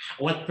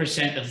what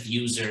percent of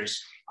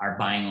users are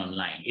buying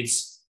online.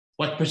 It's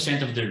what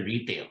percent of the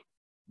retail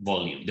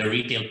volume, their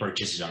retail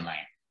purchases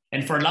online.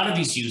 And for a lot of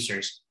these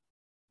users,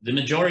 the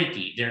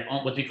majority, they're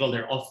what we call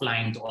their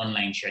offline to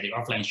online share. The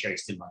offline share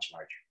is still much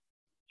larger,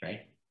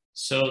 right?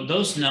 So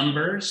those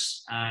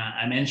numbers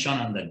I mentioned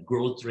on the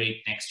growth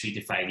rate next 3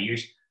 to 5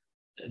 years,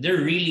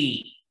 they're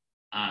really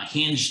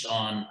hinged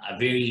on a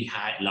very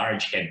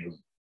large headroom.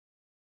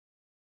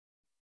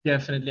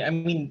 Definitely. I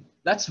mean,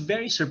 that's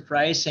very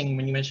surprising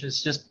when you mention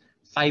it's just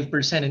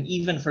 5%, and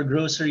even for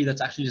grocery,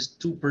 that's actually just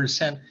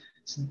 2%.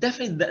 So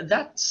definitely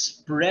that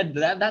spread,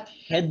 that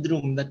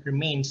headroom that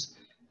remains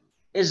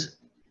is,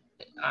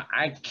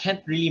 I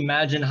can't really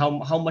imagine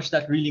how much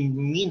that really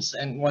means.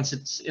 And once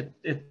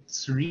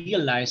it's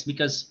realized,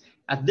 because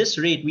at this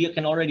rate, we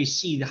can already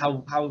see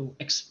how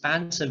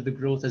expansive the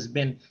growth has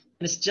been, and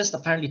it's just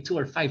apparently 2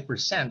 or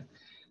 5%.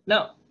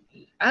 Now,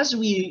 as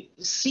we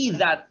see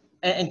that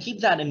and keep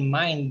that in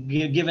mind,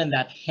 given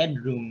that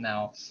headroom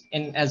now,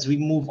 and as we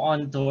move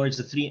on towards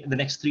the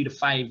next 3 to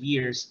 5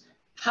 years,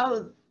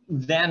 how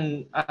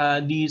then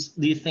do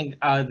you think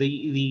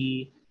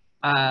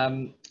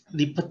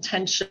the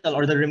potential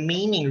or the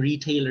remaining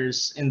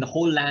retailers in the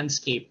whole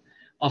landscape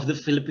of the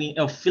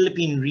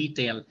Philippine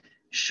retail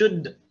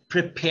should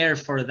prepare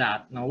for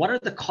that? Now, what are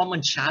the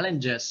common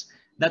challenges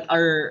that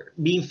are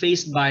being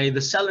faced by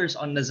the sellers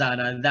on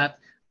Lazada that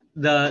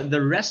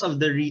the rest of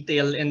the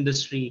retail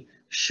industry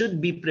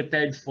should be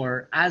prepared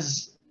for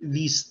as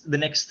the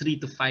next 3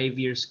 to 5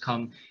 years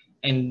come,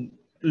 and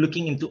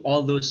looking into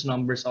all those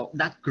numbers of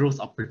that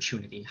growth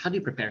opportunity? How do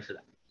you prepare for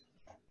that?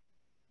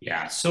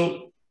 Yeah,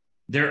 so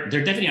there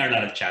definitely are a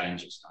lot of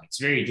challenges. It's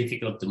very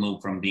difficult to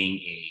move from being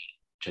a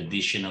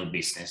traditional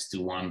business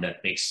to one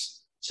that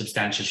makes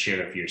substantial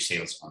share of your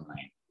sales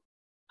online.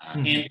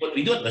 And what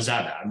we do at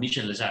Lazada, our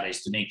mission at Lazada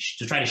is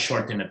to try to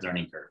shorten that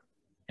learning curve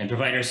and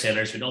provide our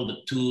sellers with all the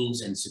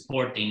tools and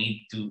support they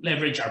need to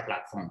leverage our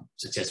platform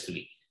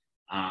successfully.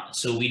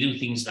 So we do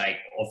things like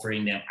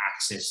offering them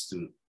access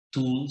to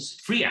tools,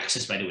 free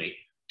access, by the way,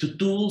 to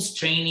tools,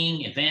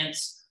 training,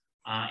 events,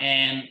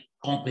 and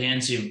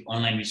comprehensive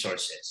online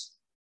resources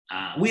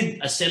with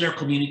a seller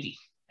community.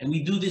 And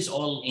we do this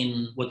all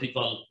in what we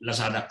call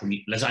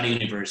Lazada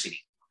University,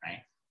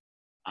 right?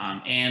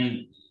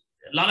 And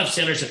a lot of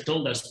sellers have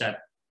told us that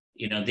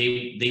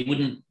they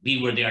wouldn't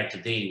be where they are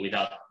today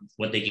without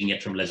what they can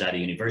get from Lazada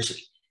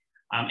University.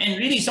 And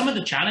really, some of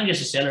the challenges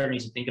a seller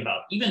needs to think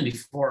about, even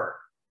before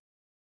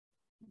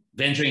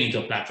venturing into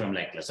a platform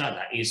like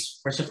Lazada, is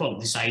first of all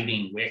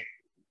deciding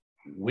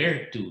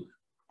where to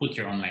put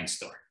your online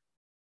store,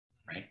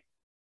 right?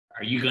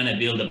 Are you going to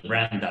build a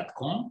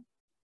brand.com?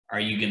 Are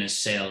you going to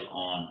sell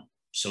on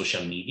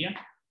social media,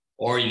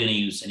 or are you going to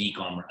use an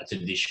e-commerce,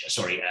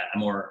 a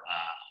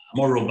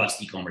more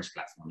robust e-commerce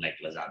platform like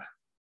Lazada?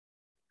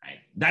 Right?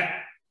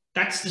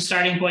 That's the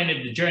starting point of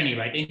the journey,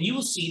 right? And you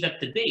will see that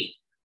today,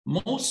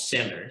 most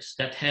sellers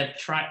that have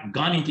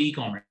gone into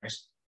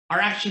e-commerce are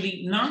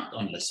actually not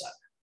on Lazada.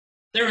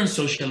 They're on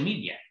social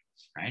media,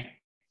 right?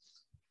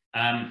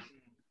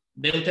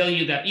 They'll tell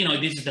you that,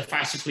 this is the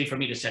fastest way for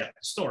me to set up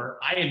a store.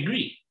 I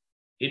agree.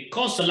 It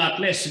costs a lot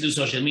less to do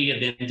social media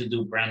than to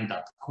do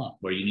brand.com,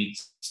 where you need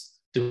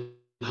to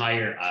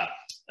hire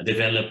a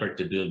developer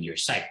to build your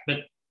site. But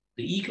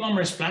the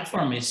e-commerce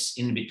platform is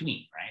in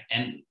between, right?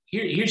 And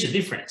here's the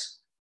difference.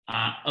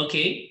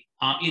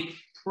 It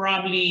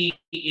probably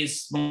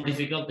is more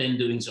difficult than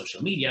doing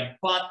social media,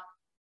 but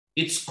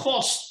its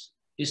cost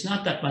is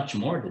not that much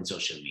more than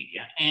social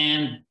media,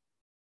 and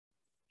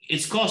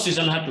its cost is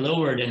a lot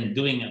lower than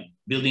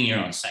building your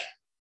own site,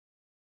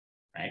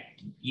 right?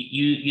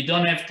 You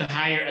don't have to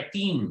hire a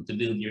team to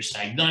build your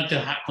site. You don't have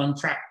to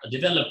contract a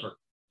developer.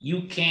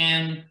 You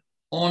can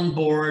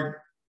onboard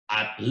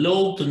at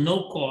low to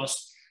no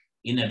cost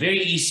in a very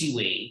easy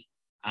way,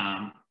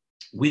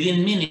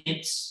 within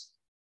minutes,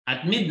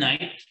 at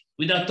midnight,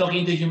 without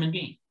talking to a human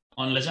being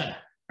on Lazada,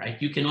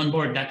 right? You can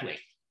onboard that way.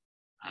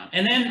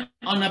 And then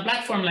on a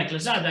platform like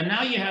Lazada,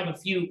 now you have a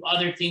few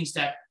other things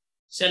that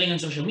selling on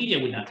social media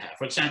would not have.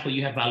 For example,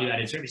 you have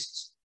value-added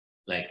services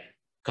like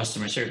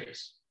customer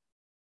service,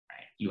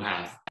 right? You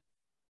have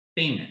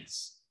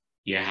payments,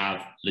 you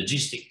have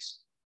logistics,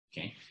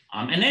 okay?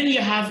 And then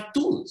you have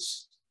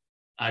tools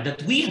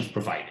that we have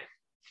provided,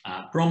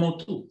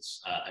 promo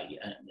tools,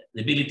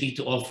 the ability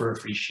to offer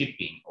free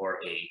shipping or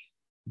a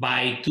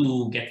buy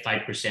 2, get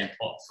 5%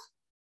 off.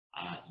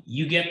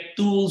 You get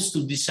tools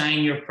to design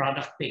your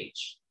product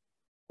page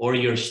or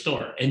your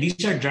store. And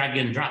these are drag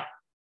and drop.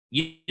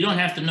 You don't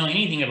have to know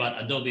anything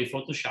about Adobe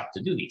Photoshop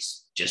to do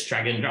these, just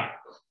drag and drop,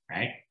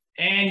 right?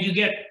 And you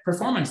get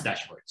performance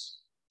dashboards.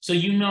 So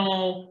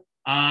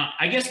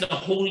I guess the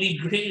holy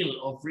grail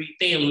of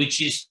retail,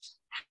 which is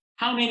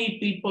how many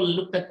people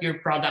looked at your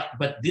product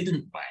but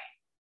didn't buy.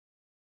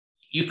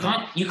 You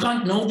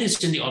can't know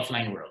this in the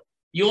offline world.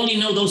 You only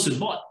know those who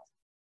bought,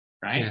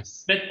 right?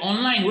 Yes. But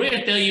online, we're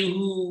gonna tell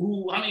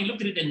you how many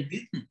looked at it and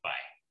didn't buy.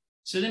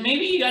 So then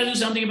maybe you gotta do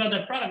something about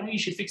that product. Maybe you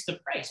should fix the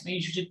price. Maybe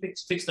you should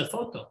fix the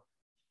photo,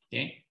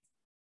 okay?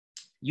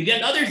 You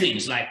get other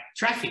things like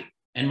traffic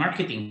and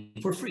marketing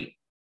for free.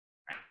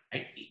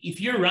 right? If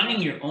you're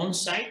running your own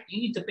site,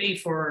 you need to pay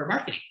for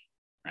marketing,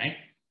 right?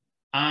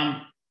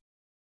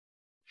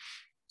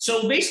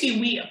 So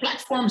basically,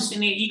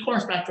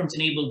 e-commerce platforms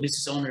enable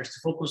business owners to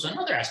focus on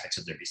other aspects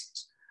of their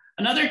business.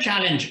 Another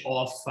challenge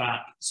of,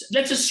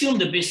 let's assume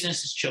the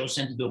business is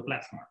chosen to do a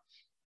platform.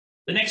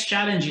 The next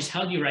challenge is,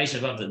 how do you rise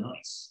above the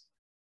noise?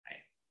 Right?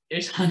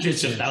 There's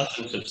hundreds of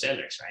thousands of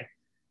sellers, right?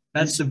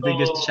 That's the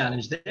biggest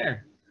challenge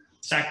there.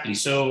 Exactly.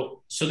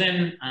 So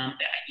then,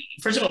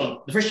 first of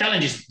all, the first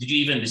challenge is, did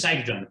you even decide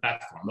to join the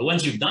platform? But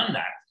once you've done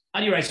that, how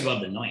do you rise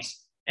above the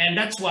noise? And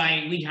that's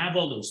why we have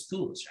all those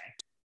tools,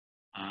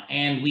 right?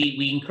 And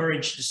we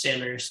encourage the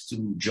sellers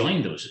to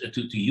join those,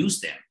 to use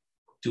them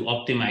to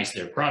optimize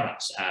their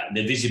products,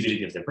 the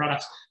visibility of their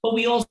products. But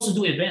we also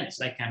do events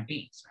like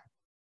campaigns,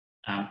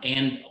 right?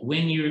 And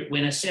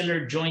when a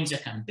seller joins a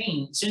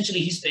campaign, essentially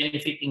he's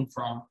benefiting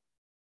from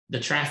the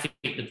traffic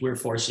that we're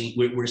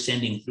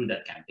sending through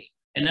that campaign,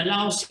 and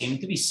allows him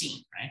to be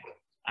seen, right?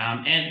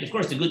 And of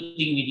course, the good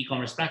thing with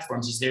e-commerce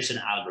platforms is there's an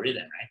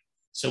algorithm, right?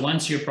 So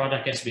once your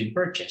product has been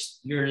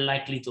purchased, you're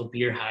likely to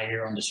appear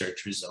higher on the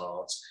search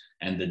results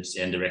and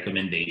the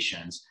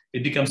recommendations.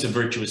 It becomes a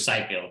virtuous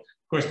cycle.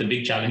 Of course, the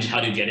big challenge is how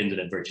do you get into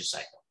that virtuous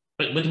cycle?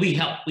 But we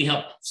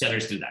help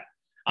sellers do that.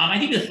 I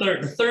think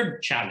the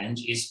third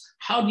challenge is,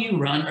 how do you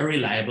run a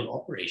reliable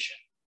operation?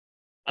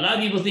 A lot of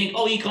people think,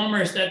 oh,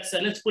 e-commerce,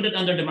 let's put it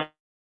under the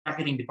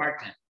marketing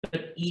department.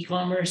 But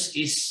e-commerce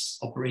is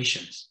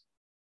operations,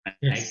 right?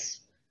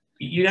 Yes.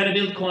 You got to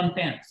build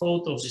content,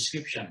 photos,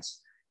 descriptions.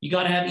 You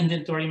got to have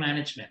inventory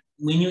management.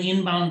 When you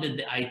inbounded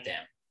the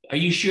item, are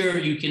you sure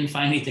you can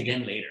find it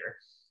again later?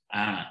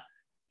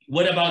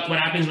 What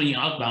happens when you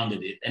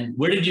outbounded it? And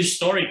where did you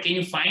store it? Can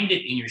you find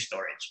it in your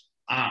storage?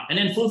 And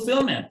then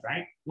fulfillment,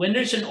 right? When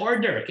there's an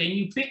order, can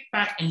you pick,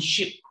 pack, and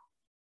ship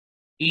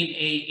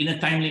in a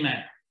timely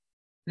manner?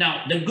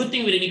 Now, the good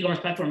thing with an e-commerce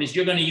platform is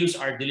you're going to use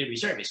our delivery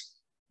service,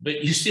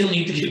 but you still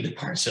need to give the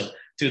parcel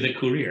to the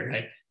courier,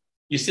 right?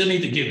 You still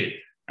need to give it,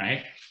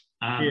 right?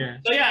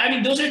 So yeah, I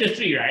mean, those are the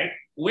three, right?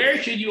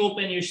 Where should you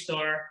open your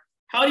store?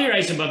 How do you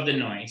rise above the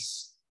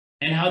noise?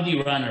 And how do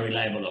you run a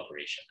reliable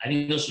operation? I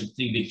think those are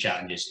three big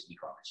challenges in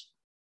e-commerce.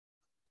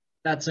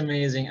 That's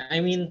amazing. I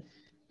mean,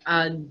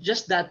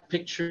 just that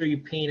picture you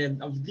painted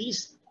of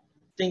these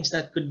things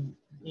that could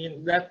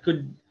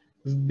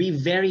be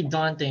very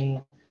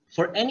daunting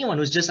for anyone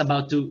who's just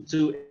about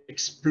to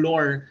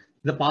explore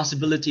the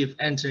possibility of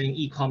entering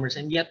e-commerce,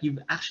 and yet you've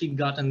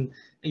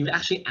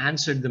actually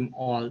answered them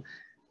all.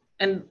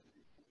 And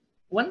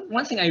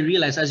one thing I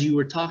realized as you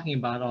were talking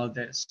about all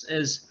this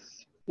is,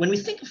 when we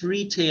think of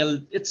retail,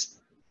 it's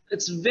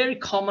very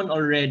common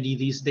already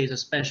these days,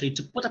 especially,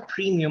 to put a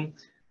premium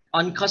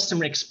on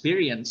customer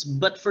experience.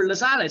 But for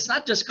Lazada, it's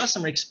not just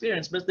customer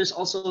experience, but there's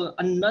also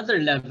another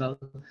level,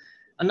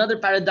 another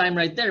paradigm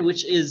right there,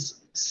 which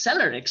is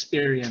seller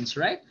experience,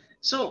 right?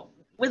 So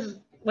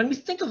when we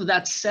think of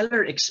that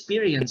seller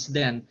experience,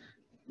 then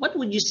what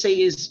would you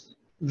say is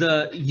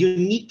the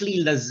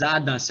uniquely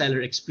Lazada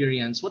seller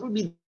experience? What would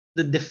be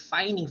the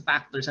defining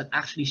factors that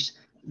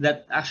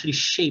actually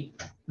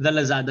shape the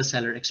Lazada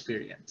seller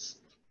experience?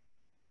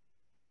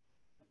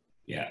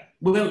 Yeah,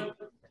 well,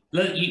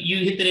 you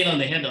hit the nail on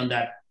the head on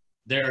that.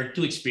 There are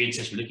two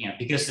experiences we're looking at,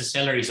 because the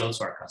seller is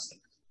also our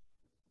customer,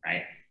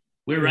 right?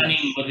 We're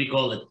running what we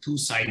call a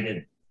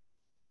two-sided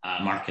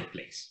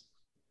marketplace.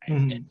 Right?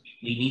 Mm-hmm.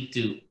 We need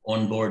to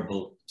onboard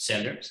both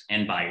sellers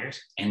and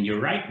buyers, and you're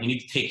right, we need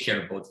to take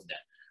care of both of them,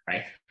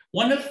 right?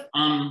 One of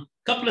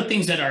couple of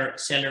things that our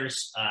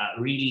sellers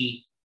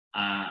really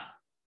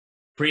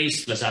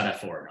praise Lazada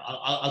for.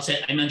 I'll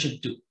say, I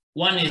mentioned two.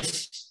 One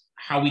is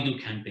how we do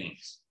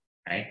campaigns,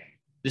 right?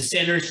 The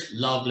sellers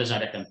love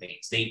Lazada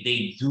campaigns.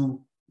 They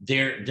do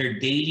their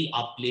daily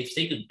uplifts.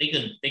 They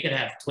could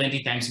have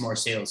 20 times more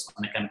sales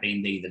on a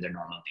campaign day than their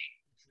normal day,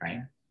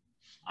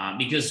 right?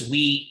 Because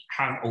we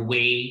have a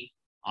way,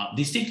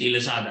 distinctly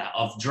Lazada,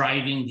 of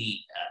driving the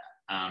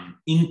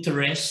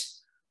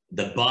interest,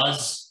 the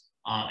buzz,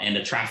 and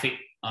the traffic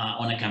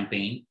on a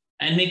campaign,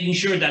 and making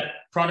sure that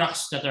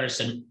products that are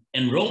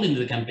enrolled into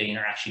the campaign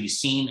are actually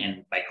seen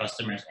and by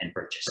customers and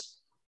purchased,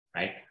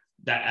 right?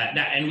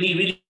 And we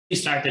really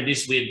started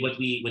this with what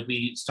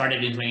we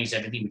started in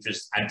 2017, which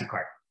was add to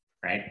cart,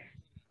 right?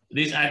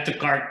 This add to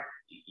cart,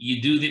 we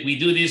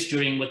do this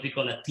during what we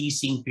call a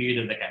teasing period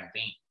of the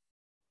campaign,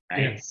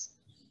 right? Yes.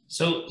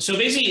 So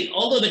basically,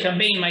 although the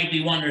campaign might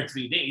be 1 or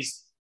 3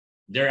 days,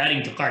 they're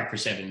adding to cart for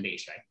 7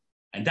 days, right?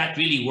 And that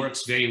really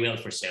works very well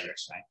for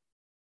sellers, right?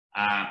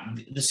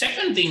 The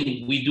second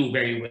thing we do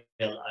very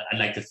well, I'd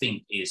like to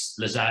think, is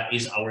Lazada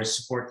is our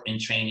support and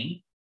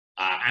training,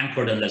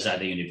 anchored on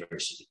Lazada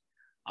University.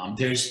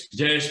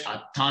 There's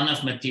a ton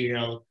of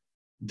material.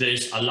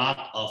 There's a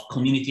lot of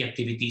community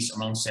activities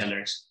among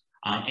sellers.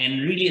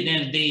 And really, at the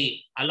end of the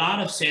day, a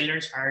lot of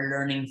sellers are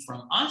learning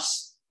from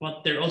us,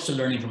 but they're also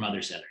learning from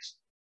other sellers.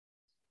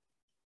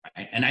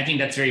 Right? And I think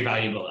that's very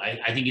valuable.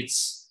 I think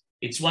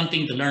it's one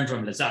thing to learn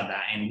from Lazada,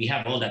 and we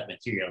have all that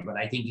material, but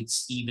I think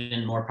it's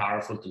even more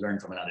powerful to learn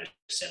from another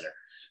seller.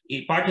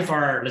 part of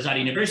our Lazada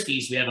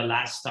universities, we have a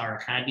Last Star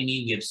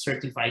Academy. We have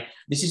certified.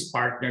 This is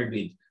partnered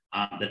with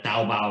the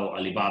Taobao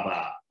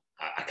Alibaba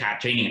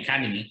Training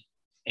Academy.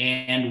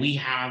 And we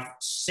have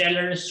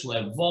sellers who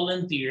have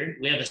volunteered.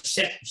 We have a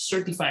set of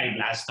certified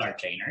Last Star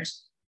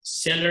trainers,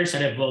 sellers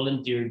that have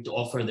volunteered to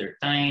offer their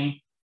time,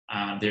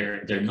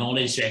 their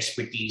knowledge, their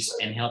expertise,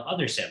 and help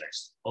other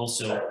sellers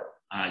also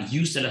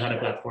use the Lazada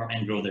platform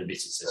and grow their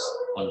businesses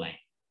online.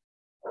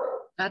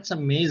 That's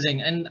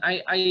amazing. And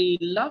I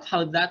love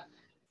how that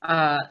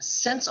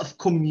sense of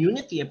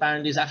community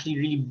apparently is actually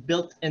really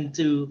built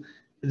into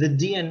the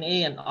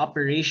DNA and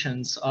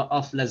operations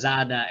of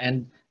Lazada.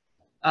 And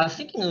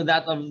thinking of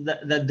that, of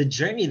the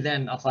journey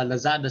then of a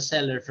Lazada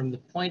seller from the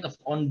point of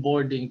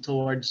onboarding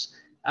towards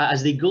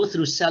as they go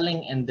through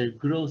selling and their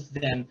growth,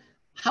 then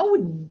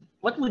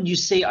what would you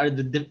say are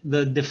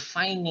the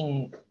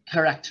defining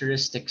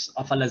characteristics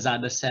of a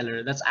Lazada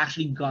seller that's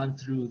actually gone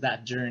through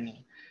that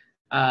journey?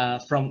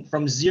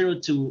 From zero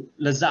to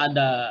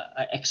Lazada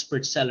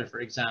expert seller, for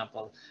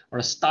example, or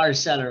a star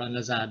seller on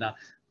Lazada,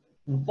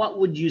 what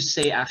would you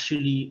say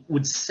actually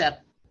would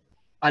set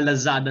a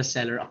Lazada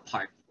seller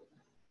apart?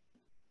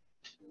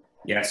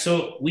 Yeah,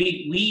 so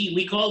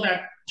we call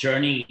that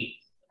journey.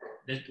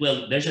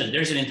 Well, there's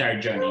an entire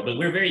journey, but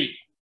we're very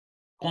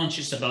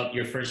conscious about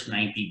your first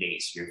 90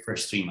 days, your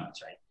first 3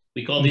 months, right?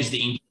 We call this the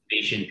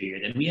incubation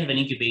period, and we have an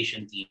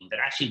incubation team that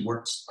actually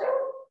works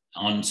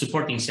on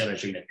supporting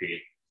sellers during that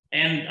period.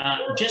 And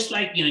just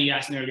like you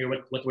asked me earlier,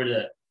 what were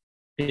the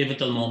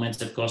pivotal moments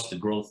that caused the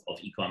growth of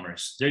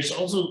e-commerce? There's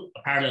also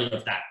a parallel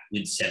of that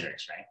with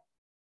sellers, right?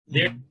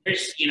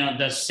 There's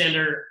the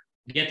seller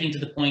getting to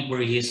the point where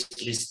he has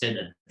listed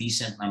a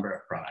decent number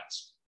of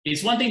products.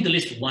 It's one thing to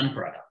list one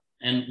product,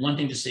 and one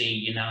thing to say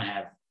you now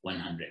have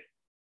 100,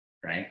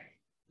 right?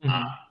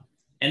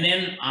 And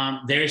then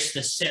does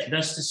the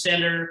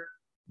seller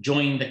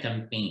join the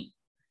campaign?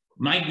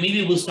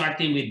 Maybe we'll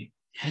start in with,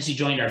 has he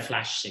joined our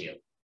flash sale?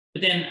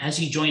 But then has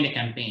he joined a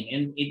campaign?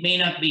 And it may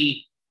not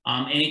be,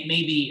 and it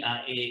may be,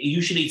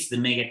 usually it's the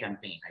mega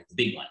campaign, right? The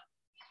big one,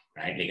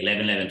 right? Like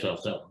 11, 11,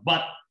 12, 12.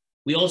 But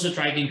we also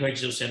try to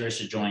encourage those sellers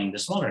to join the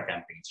smaller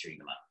campaigns during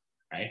the month,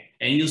 right?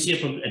 And you'll see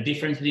a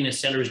difference between a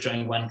seller who's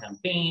joining one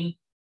campaign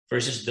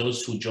versus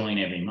those who join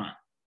every month,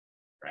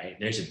 right?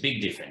 There's a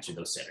big difference with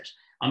those sellers.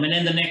 And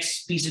then the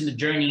next piece in the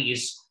journey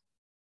is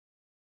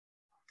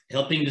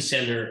helping the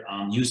seller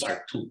use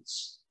our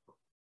tools.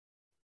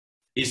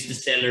 Is the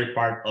seller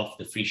part of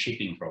the free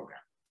shipping program?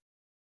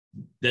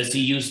 Does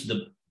he use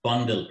the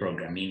bundle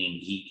program, meaning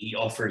he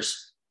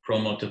offers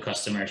promo to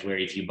customers where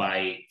if you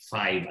buy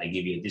 5, I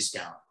give you a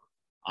discount?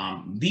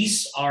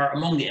 These are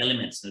among the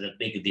elements that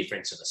make a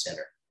difference to the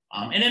seller.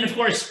 And then, of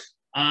course,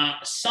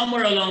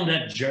 somewhere along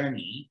that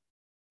journey,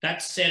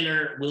 that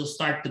seller will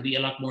start to be a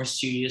lot more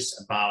serious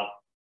about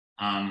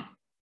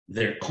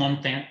their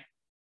content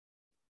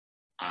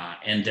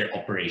and their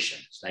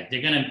operations. Like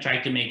they're going to try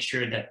to make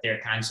sure that their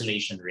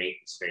cancellation rate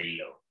is very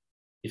low.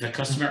 If a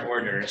customer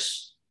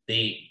orders,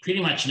 they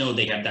pretty much know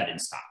they have that in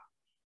stock.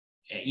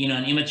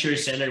 An immature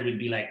seller would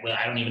be like, well,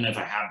 I don't even know if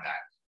I have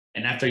that.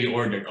 And after you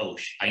ordered, oh,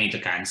 I need to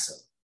cancel,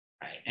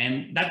 right?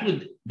 And that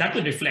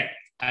would reflect.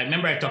 I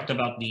remember I talked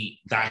about the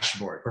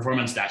dashboard,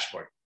 performance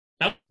dashboard.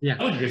 That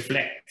would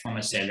reflect from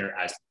a seller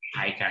as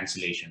high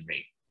cancellation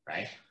rate,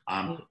 right?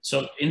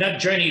 So in that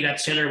journey, that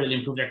seller will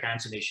improve their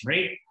cancellation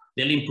rate.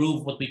 They'll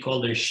improve what we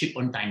call their ship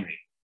on time rate,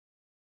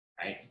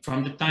 right?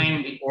 From the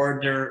time the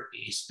order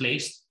is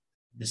placed,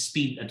 the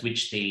speed at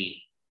which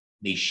they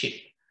ship,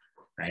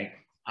 right?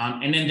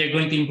 And then they're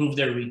going to improve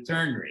their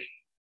return rate.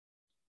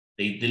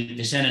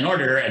 They send an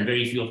order and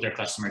very few of their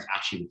customers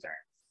actually return,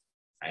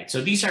 right?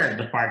 So these are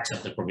the parts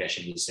of the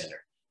progression with the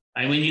seller.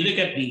 And when you look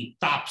at the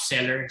top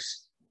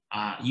sellers,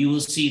 you will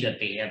see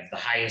that they have the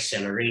highest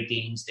seller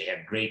ratings, they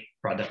have great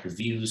product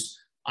reviews,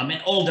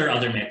 and all their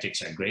other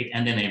metrics are great,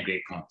 and then they have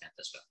great content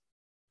as well.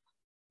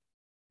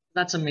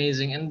 That's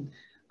amazing. And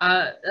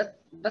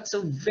that's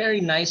a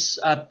very nice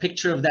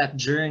picture of that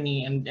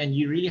journey. And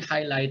you really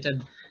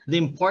highlighted the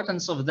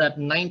importance of that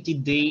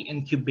 90-day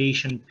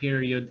incubation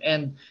period.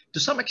 And to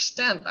some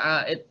extent,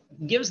 it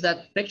gives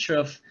that picture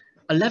of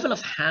a level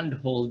of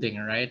hand-holding,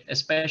 right?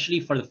 Especially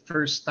for the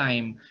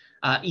first-time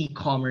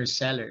e-commerce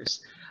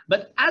sellers.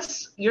 But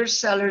as your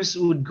sellers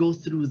would go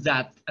through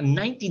that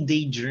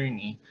 90-day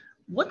journey,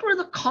 what were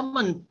the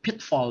common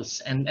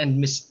pitfalls and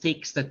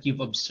mistakes that you've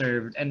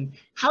observed? And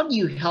how do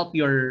you help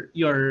your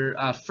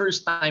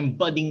first-time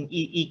budding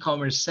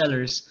e-commerce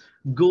sellers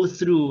go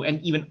through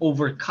and even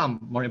overcome,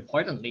 more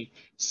importantly,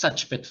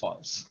 such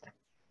pitfalls?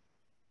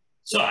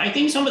 So I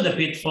think some of the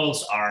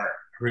pitfalls are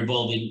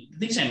revolving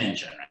things I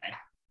mentioned, right?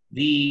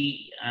 The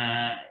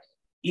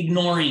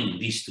ignoring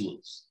these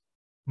tools,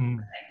 right?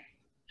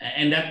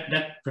 And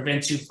that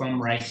prevents you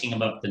from rising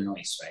above the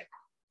noise, right?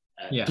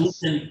 Yes.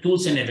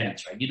 Tools and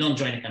events, right? You don't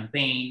join a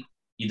campaign,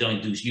 you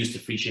don't use the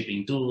free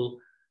shipping tool,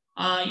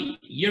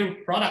 your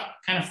product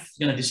kind of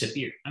gonna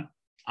disappear.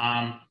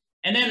 Huh?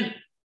 And then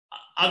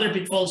other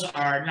pitfalls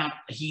are not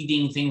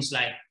heeding things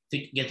like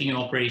getting your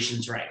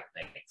operations right.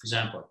 Like, for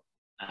example,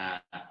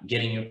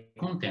 getting your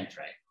content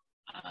right.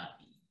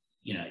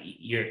 You know,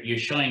 you're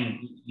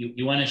showing,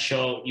 you want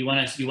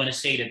to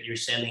say that you're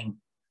selling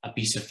a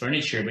piece of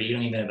furniture, but you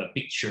don't even have a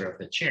picture of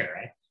the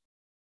chair,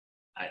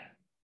 right?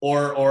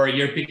 Or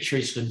your picture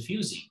is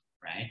confusing,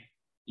 right?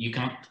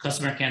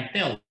 Customer can't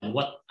tell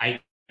what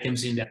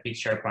items in that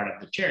picture are part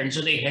of the chair, and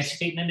so they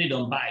hesitate and they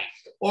don't buy.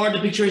 Or the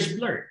picture is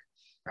blurred,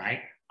 right?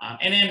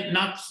 And then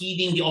not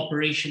heeding the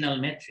operational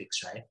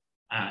metrics, right?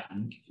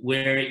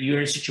 Where you're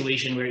in a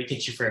situation where it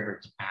takes you forever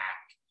to pack,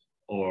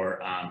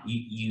 or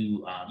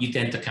you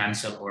tend to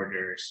cancel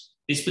orders.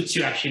 This puts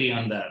you actually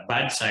on the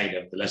bad side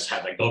of the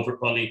Lazada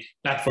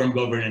platform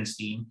governance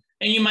team,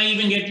 and you might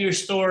even get your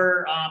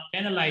store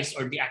penalized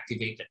or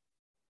deactivated,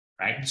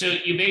 right? So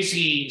you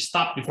basically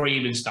stop before you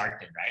even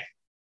started, right?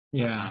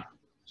 Yeah.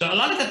 So a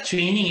lot of that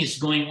training is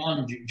going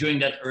on during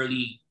that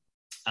early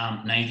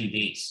 90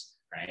 days,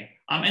 right?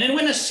 And then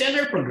when a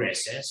seller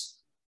progresses,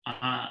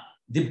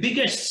 the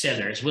biggest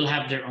sellers will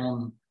have their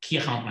own key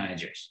account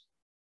managers.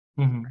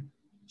 Mm-hmm.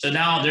 So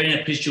now they're in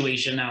a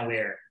situation now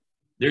where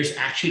there's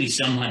actually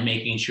someone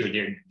making sure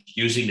they're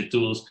using the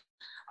tools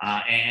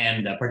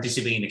and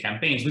participating in the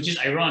campaigns, which is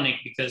ironic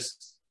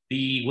because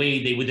the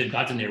way they would have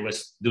gotten there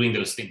was doing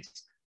those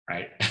things,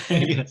 right?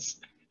 Yes.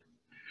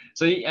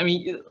 So, I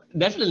mean,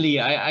 definitely,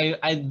 I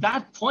at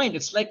that point,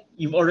 it's like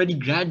you've already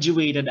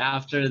graduated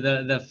after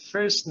the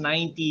first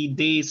 90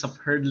 days of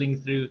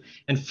hurdling through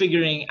and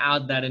figuring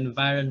out that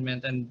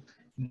environment. And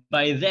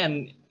by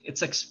then,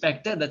 it's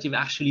expected that you've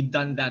actually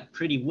done that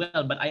pretty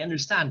well. But I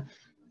understand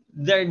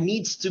there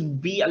needs to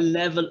be a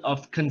level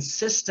of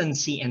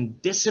consistency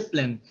and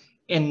discipline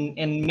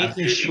in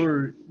making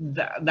sure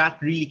that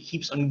that really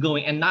keeps on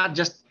going, and not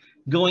just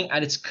going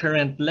at its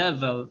current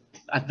level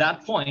at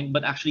that point,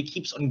 but actually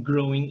keeps on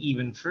growing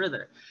even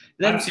further.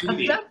 Then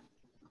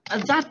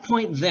at that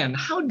point, then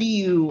how do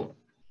you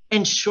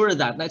ensure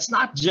that it's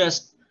not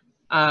just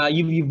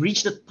you've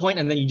reached that point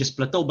and then you just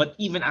plateau, but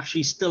even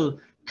actually still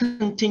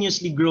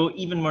continuously grow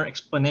even more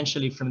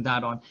exponentially from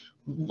that on?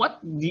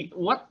 What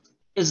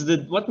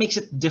makes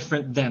it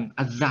different then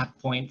at that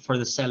point for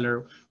the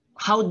seller?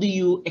 How do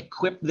you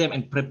equip them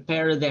and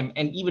prepare them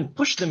and even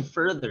push them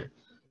further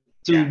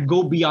to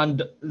go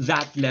beyond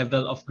that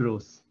level of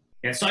growth?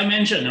 Yeah, so I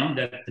mentioned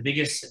that the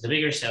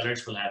bigger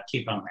sellers will have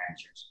key account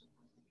managers,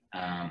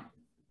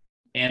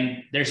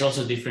 and there's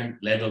also different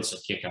levels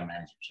of key account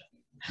managers.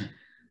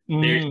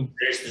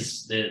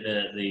 There's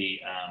the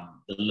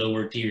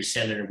lower tier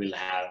seller will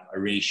have a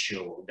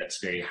ratio that's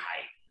very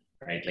high,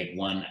 right? Like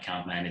one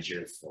account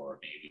manager for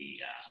maybe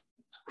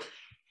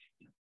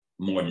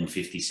more than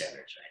 50 sellers,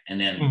 right? And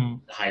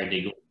then the higher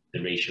they go,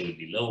 the ratio would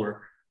be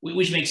lower,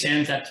 which makes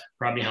sense. That's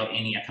probably how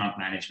any account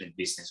management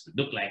business would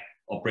look like,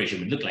 operation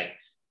would look like.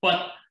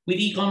 But with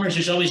e-commerce,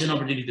 there's always an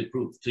opportunity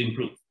to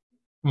improve,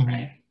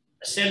 right?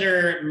 A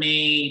seller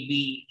may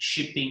be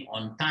shipping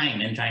on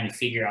time and trying to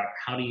figure out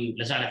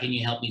Lazada, can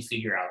you help me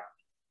figure out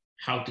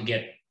how to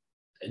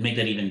make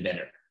that even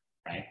better,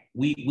 right?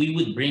 We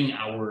would bring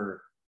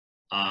our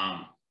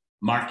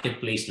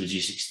marketplace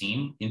logistics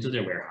team into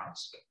their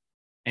warehouse,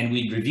 and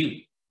we'd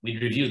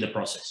review the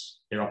process,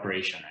 their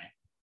operation, right?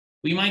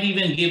 We might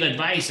even give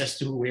advice as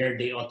to where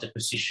they ought to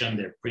position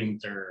their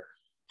printer,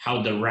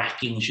 how the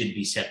racking should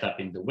be set up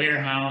in the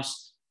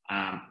warehouse.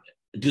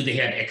 Do they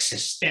have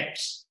excess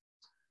steps?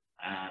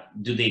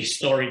 Do they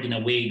store it in a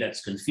way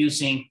that's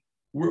confusing?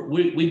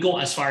 We go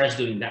as far as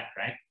doing that,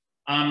 right?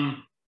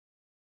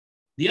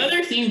 The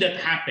other thing that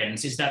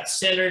happens is that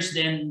sellers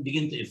then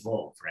begin to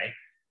evolve, right?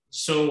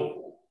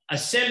 So a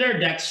seller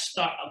that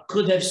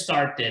could have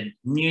started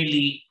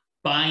merely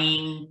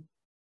buying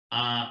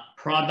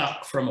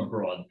product from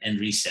abroad and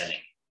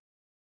reselling,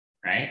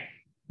 right?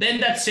 Then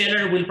that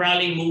seller will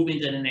probably move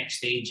into the next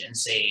stage and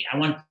say, I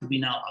want to be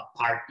now a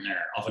partner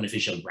of an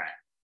official brand,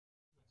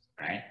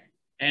 right?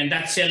 And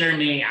that seller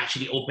may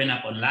actually open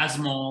up on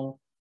Lazmall,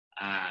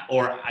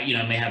 or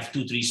may have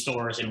 2-3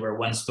 stores, and where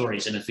one store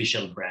is an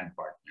official brand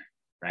partner,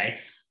 right?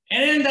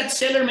 And then that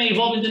seller may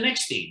evolve in the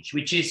next stage,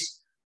 which is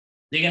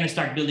they're gonna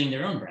start building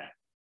their own brand,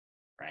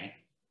 right?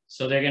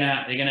 So they're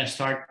gonna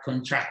start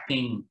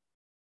contracting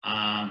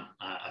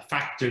a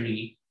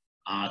factory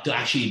to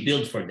actually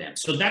build for them.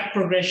 So that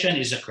progression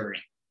is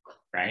occurring,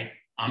 right?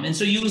 And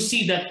so you will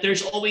see that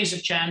there's always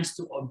a chance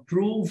to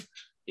improve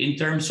in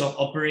terms of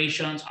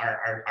operations.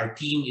 Our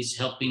team is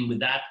helping with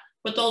that,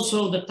 but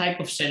also the type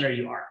of seller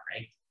you are,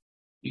 right?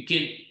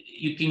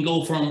 You can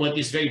go from what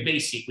is very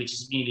basic, which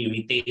is merely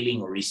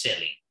retailing or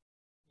reselling,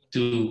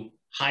 to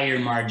higher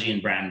margin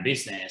brand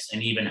business,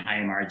 and even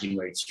higher margin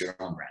where it's your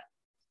own brand.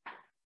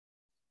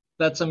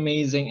 That's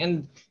amazing.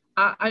 And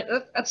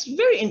that's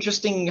very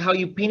interesting how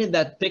you painted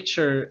that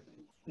picture.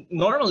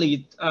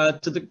 Normally,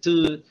 to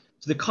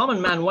the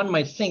common man, one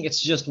might think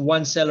it's just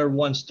one seller,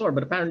 one store,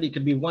 but apparently it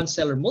could be one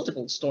seller,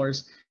 multiple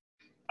stores.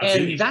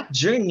 Absolutely. And that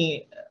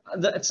journey,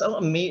 it's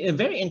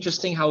very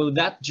interesting how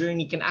that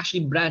journey can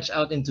actually branch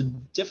out into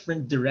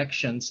different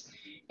directions.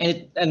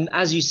 And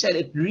as you said,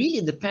 it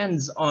really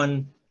depends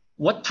on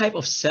what type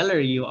of seller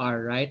you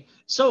are, right?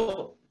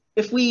 So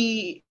if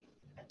we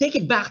take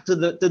it back to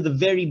the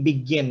very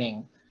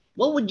beginning.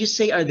 What would you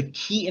say are the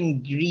key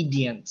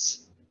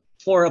ingredients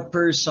for a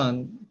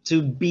person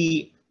to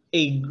be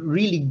a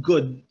really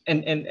good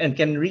and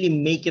can really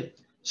make it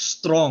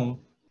strong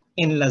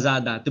in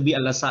Lazada, to be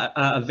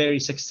a very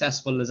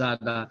successful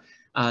Lazada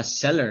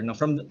seller? Now,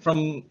 from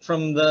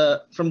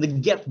the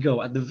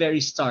get-go, at the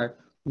very start,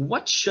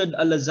 what should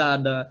a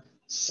Lazada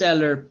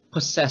seller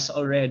possess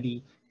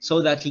already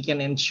so that he can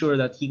ensure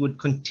that he would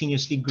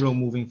continuously grow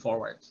moving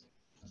forward?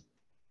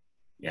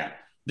 Yeah,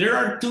 there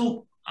are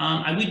two.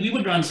 We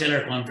would run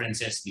seller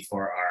conferences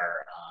before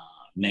our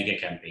mega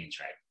campaigns,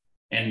 right?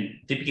 And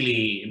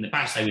typically in the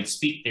past, I would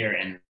speak there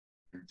and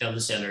tell the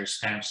sellers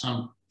kind of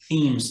some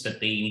themes that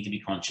they need to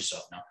be conscious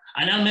of now.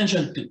 And I'll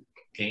mention two,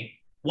 okay?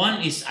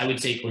 One is, I would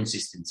say,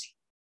 consistency.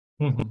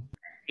 Mm-hmm.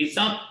 It's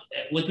not,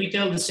 what we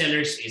tell the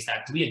sellers is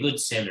that to be a good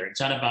seller, it's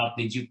not about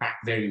did you pack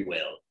very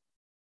well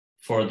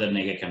for the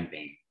mega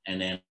campaign and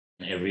then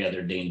every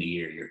other day in the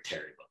year, you're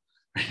terrible,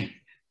 right?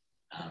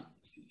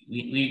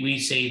 We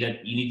say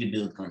that you need to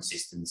build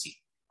consistency,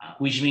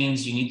 which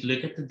means you need to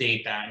look at the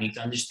data, you need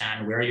to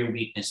understand where are your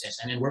weaknesses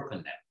and then work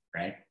on them,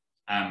 right?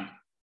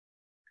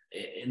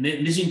 And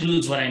this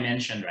includes what I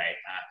mentioned, right?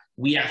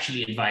 We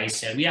actually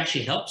advise, we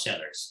actually help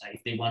sellers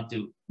if they want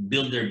to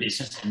build their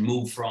business and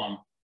move from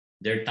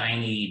their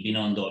tiny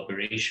Binondo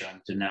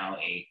operation to now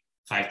a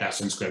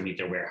 5,000 square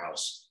meter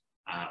warehouse.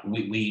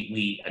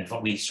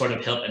 We sort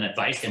of help and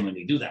advise them when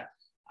they do that.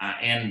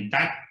 And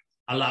that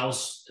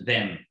allows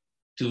them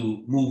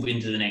to move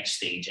into the next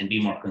stage and be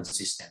more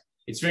consistent.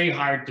 It's very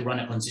hard to run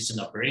a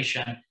consistent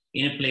operation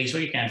in a place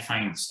where you can't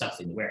find stuff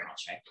in the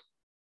warehouse,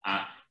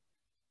 right?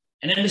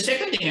 And then the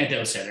second thing I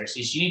tell sellers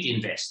is you need to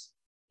invest.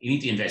 You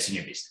need to invest in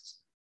your business,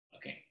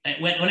 okay?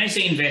 And when I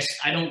say invest,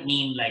 I don't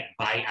mean like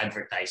buy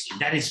advertising.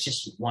 That is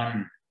just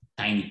one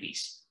tiny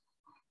piece.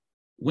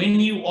 When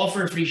you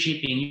offer free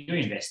shipping, you're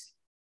investing,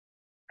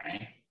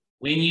 right?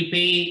 When you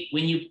pay,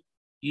 when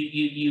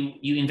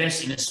you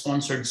invest in a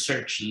sponsored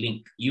search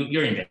link,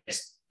 you're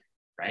investing,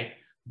 right?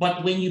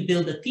 But when you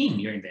build a team,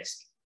 you're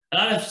investing. A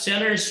lot of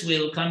sellers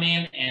will come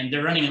in and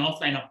they're running an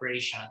offline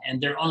operation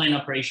and their online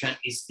operation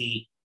is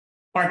the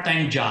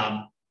part-time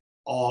job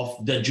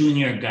of the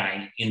junior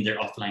guy in their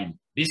offline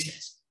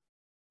business.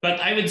 But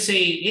I would say,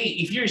 hey,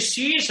 if you're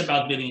serious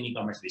about building an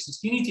e-commerce business,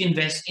 you need to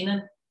invest in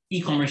an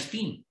e-commerce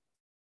team,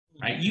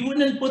 right? You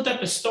wouldn't put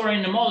up a store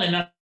in the mall and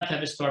not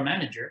have a store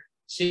manager.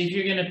 So if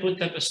you're going to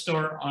put up a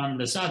store on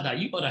Lazada,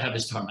 you got to have a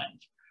store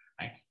manager,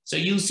 right? So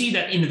you'll see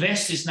that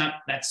invest is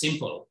not that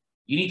simple.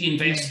 You need to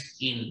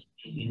invest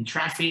in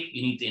traffic.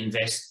 You need to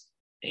invest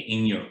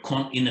in your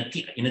in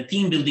a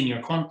team building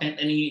your content,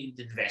 and you need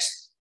to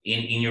invest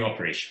in your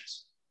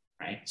operations,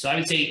 right? So I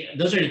would say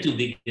those are the two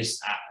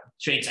biggest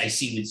traits I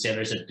see with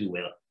sellers that do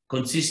well: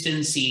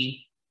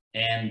 consistency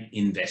and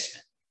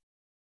investment.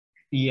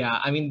 Yeah,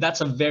 I mean,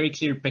 that's a very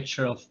clear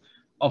picture of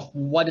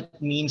what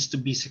it means to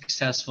be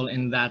successful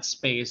in that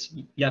space.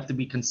 You have to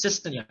be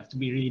consistent, you have to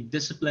be really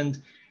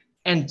disciplined,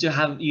 and you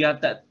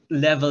have that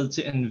level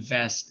to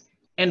invest.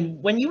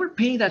 And when you were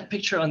painting that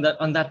picture on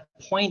that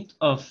point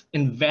of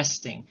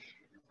investing,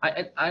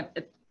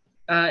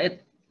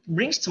 it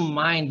brings to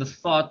mind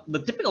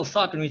the typical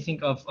thought when we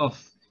think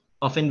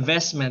of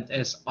investment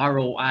as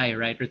ROI,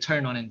 right?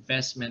 Return on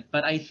investment.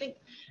 But I think,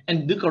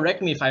 and do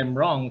correct me if I'm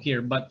wrong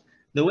here, but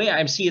the way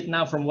I see it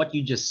now from what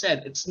you just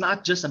said, it's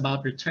not just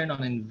about return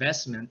on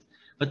investment,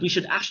 but we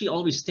should actually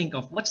always think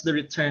of what's the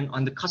return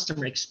on the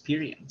customer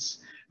experience,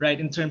 right?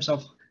 In terms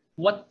of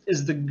what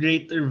is the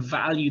greater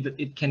value that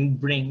it can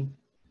bring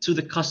to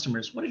the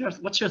customers.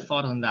 What's your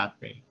thought on that,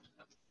 Ray?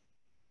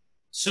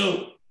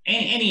 So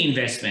any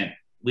investment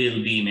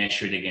will be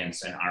measured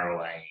against an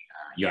ROI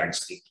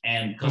yardstick,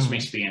 and customer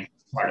experience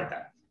is part of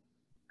that.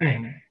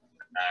 Right?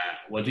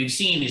 What we've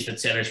seen is that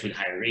sellers with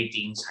higher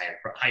ratings,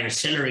 higher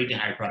seller rating,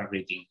 higher product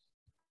rating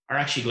are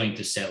actually going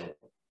to sell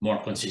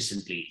more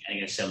consistently and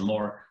going to sell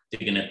more.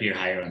 They're going to appear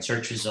higher on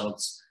search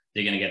results.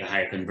 They're going to get a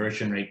higher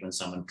conversion rate when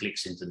someone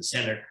clicks into the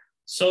seller.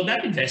 So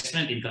that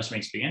investment in customer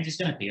experience is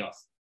going to pay off.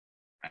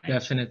 Right?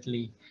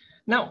 Definitely.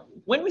 Now,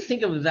 when we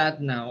think of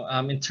that now,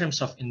 in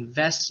terms of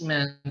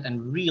investment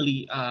and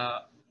really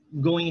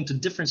going into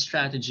different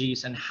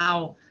strategies and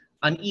how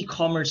an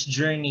e-commerce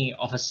journey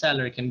of a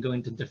seller can go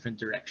into different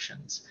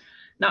directions.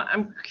 Now,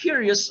 I'm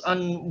curious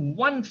on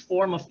one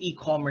form of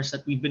e-commerce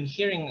that we've been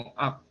hearing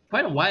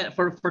quite a while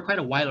for quite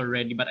a while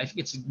already, but I think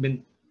it's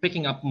been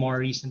picking up more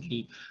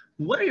recently.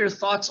 What are your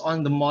thoughts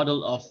on the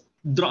model of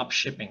drop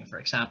shipping, for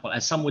example?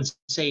 As some would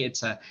say,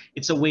 it's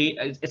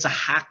a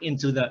hack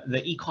into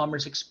the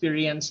e-commerce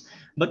experience.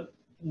 But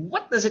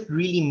what does it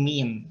really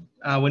mean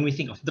when we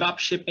think of drop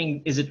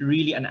shipping? Is it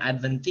really an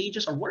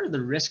advantageous, or what are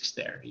the risks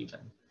there even?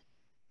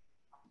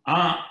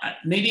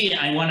 Maybe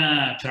I want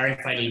to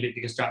clarify a little bit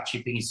because drop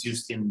shipping is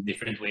used in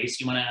different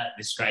ways. You want to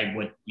describe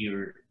what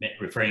you're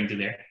referring to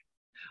there?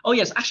 Oh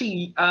yes,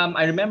 actually,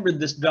 I remember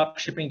this drop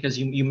shipping because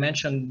you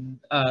mentioned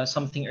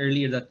something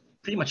earlier that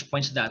pretty much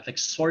points to that, like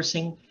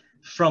sourcing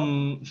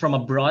from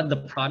abroad the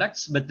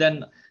products, but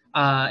then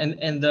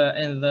in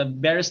the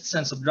barest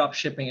sense of drop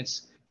shipping,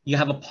 You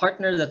have a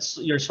partner that's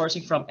you're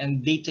sourcing from,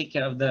 and they take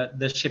care of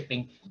the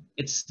shipping.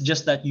 It's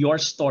just that your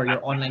store,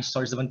 your online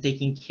store, is the one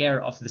taking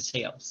care of the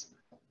sales.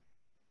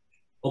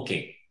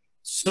 Okay,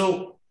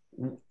 so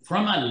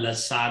from a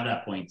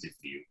Lazada point of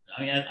view,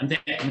 I mean,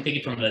 I'm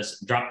taking from I'm going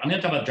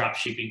to talk about drop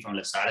shipping from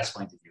Lazada's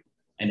point of view,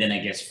 and then I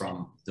guess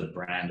from the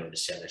brand or the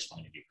seller's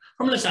point of view.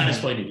 From Lazada's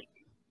point of view,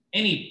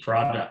 any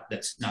product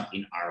that's not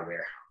in our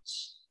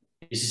warehouse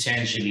is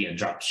essentially a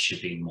drop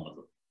shipping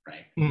model,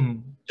 right?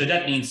 So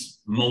that means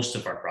most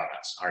of our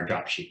products are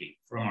drop shipping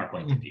from our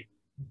point of view.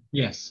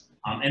 Yes.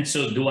 And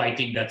so, do I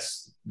think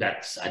that's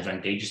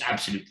advantageous?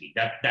 Absolutely.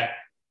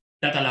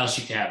 That allows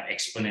you to have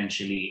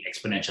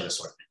exponential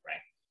assortment,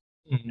 right?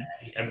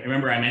 I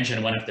remember I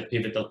mentioned one of the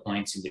pivotal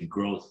points in the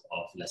growth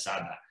of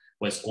Lazada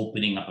was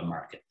opening up a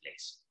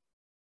marketplace.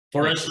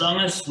 For as long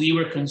as we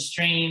were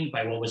constrained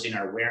by what was in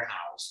our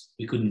warehouse,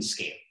 we couldn't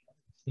scale.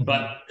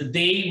 But the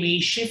day we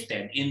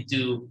shifted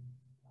into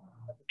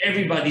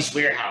everybody's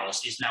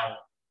warehouse is now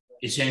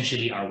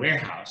essentially our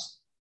warehouse,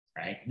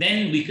 right?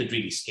 Then we could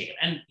really scale.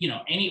 And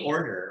any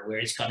order where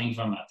it's coming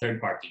from a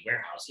third-party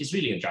warehouse is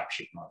really a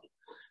dropship model.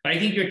 But I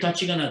think you're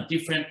touching on a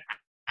different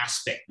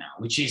aspect now,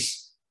 which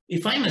is,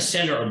 if I'm a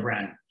seller or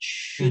brand,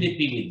 should it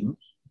be with me?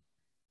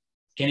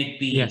 Can it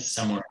be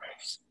somewhere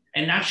else?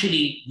 And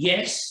actually,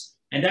 yes.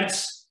 And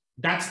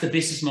that's the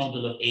business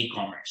model of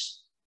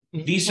e-commerce.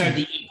 These are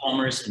the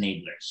e-commerce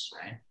enablers,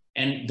 right?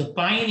 And the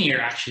pioneer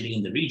actually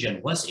in the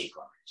region was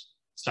e-commerce.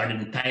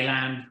 Started in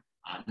Thailand,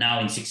 now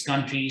in 6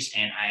 countries,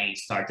 and I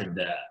started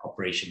the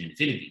operation in the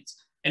Philippines.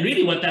 And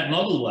really what that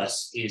model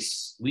was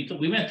is we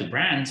went to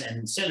brands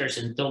and sellers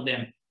and told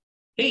them,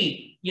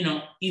 hey,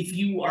 if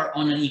you are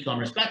on an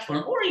e-commerce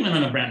platform or even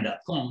on a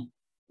brand.com,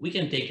 we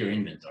can take your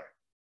inventory,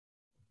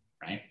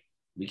 right?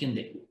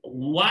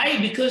 Why?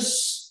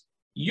 Because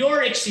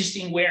your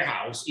existing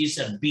warehouse is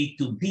a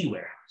B2B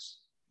warehouse,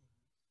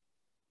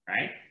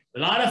 right? A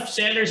lot of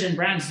sellers and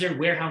brands, their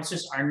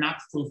warehouses are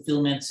not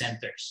fulfillment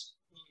centers.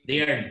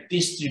 They are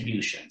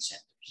distribution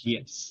centers.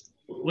 Yes.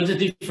 What's the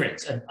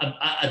difference?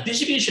 A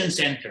distribution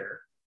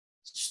center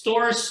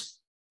stores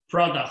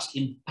products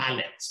in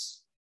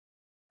pallets,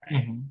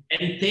 right?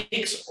 And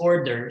takes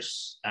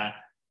orders,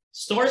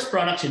 stores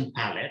products in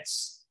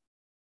pallets.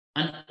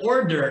 An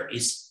order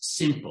is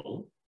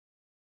simple.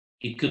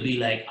 It could be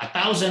like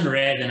 1,000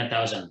 red and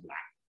 1,000 black.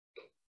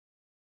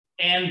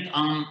 And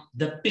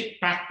the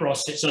pick-pack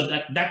process, so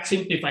that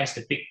simplifies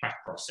the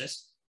pick-pack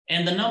process.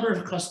 And the number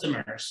of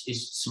customers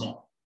is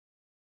small,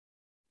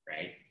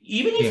 right?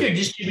 Even if you're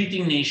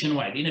distributing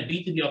nationwide, in a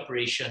B2B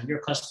operation, your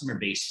customer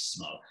base is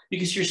small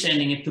because you're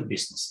sending it to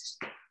businesses,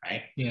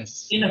 right?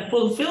 Yes. In a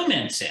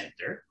fulfillment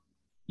center,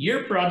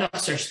 your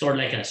products are stored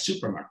like in a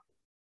supermarket,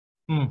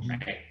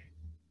 right?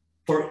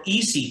 For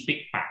easy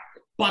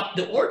pick-pack, but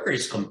the order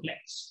is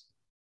complex.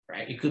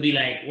 Right? It could be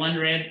like 1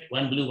 red,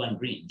 1 blue, 1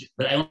 green,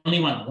 but I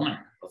only want 1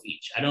 of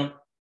each.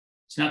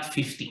 It's not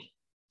 50.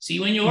 See,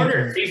 when you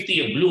order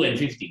 50 of blue and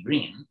 50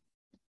 green,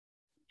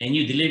 and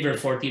you deliver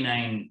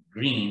 49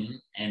 green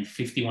and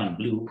 51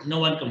 blue, no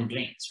one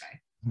complains,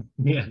 right?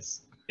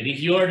 Yes. But if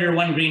you order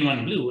 1 green,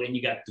 1 blue, and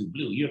you got 2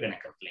 blue, you're going to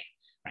complain,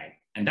 right?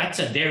 And that's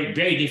a very,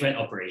 very different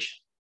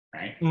operation,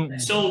 right?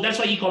 So that's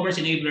why e-commerce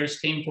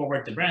enablers came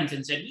forward to brands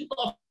and said,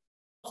 we'll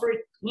offer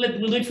it,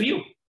 we'll do it for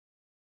you,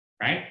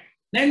 right?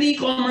 Then the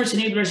e-commerce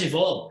enablers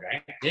evolved,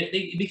 right?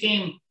 They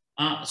became,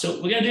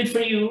 so we're gonna do it for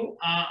you.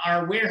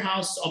 Our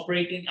warehouse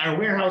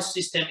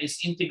system is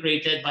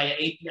integrated via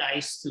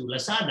APIs to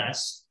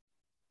Lazada's.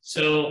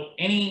 So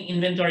any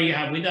inventory you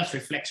have with us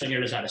reflects on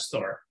your Lazada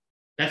store.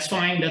 That's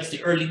fine, that's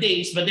the early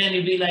days, but then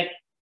you'll be like,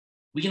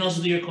 we can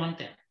also do your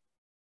content,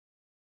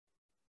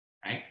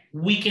 right?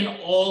 We can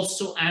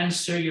also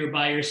answer your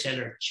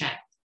buyer-seller chat.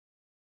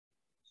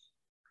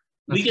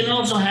 We can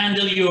also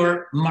handle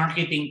your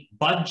marketing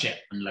budget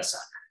on Lazada.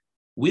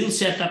 We'll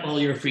set up all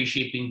your free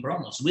shipping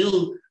promos.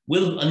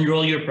 We'll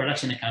enroll your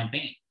products in a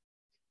campaign,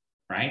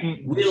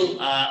 right?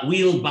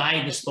 We'll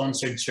buy the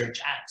sponsored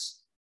search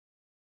ads,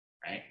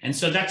 right? And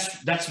so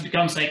that's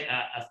becomes like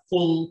a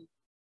full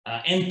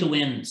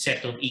end-to-end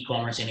set of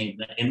e-commerce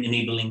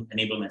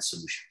enablement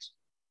solutions,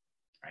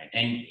 right?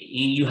 And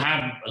you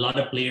have a lot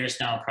of players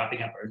now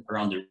cropping up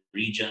around the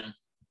region.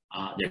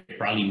 There are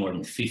probably more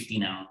than 50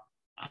 now.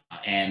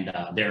 And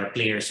there are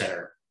players that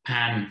are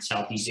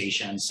pan-Southeast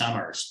Asia, and some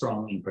are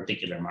strong in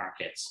particular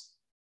markets,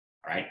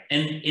 right?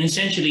 And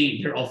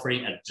essentially, they're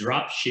offering a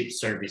drop ship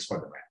service for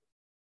the brand.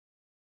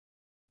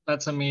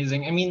 That's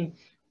amazing. I mean,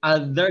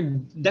 there are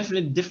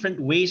definitely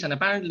different ways, and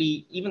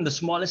apparently even the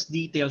smallest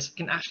details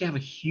can actually have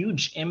a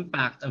huge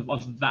impact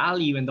of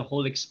value in the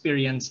whole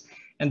experience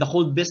and the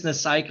whole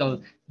business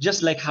cycle,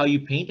 just like how you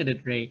painted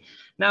it, Ray.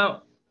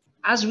 Now,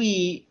 as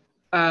we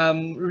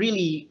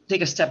really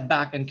take a step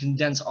back and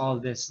condense all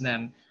this,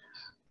 then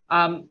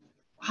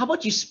how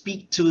about you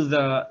speak to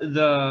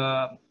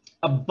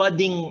a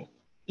budding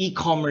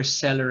e-commerce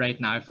seller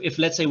right now? If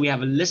let's say we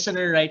have a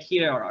listener right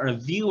here or a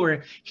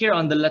viewer here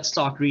on the Let's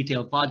Talk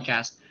Retail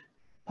podcast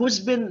who's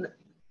been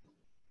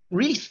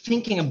really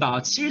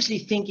seriously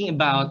thinking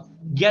about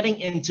getting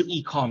into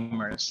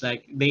e-commerce.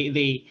 Like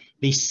they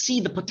see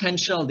the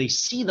potential, they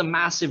see the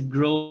massive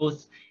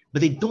growth,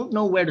 but they don't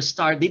know where to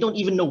start. They don't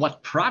even know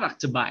what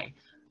product to buy.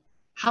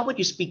 How would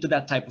you speak to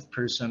that type of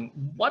person?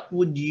 What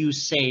would you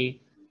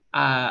say?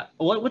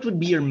 What would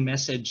be your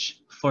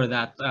message for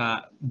that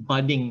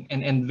budding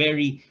and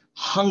very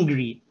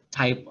hungry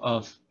type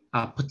of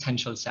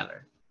potential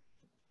seller?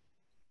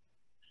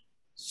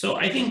 So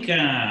I think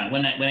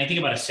when I think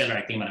about a seller,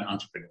 I think about an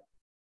entrepreneur,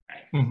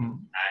 right? Mm-hmm.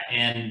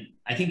 And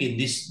I think in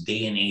this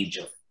day and age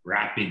of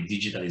rapid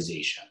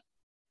digitalization,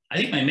 I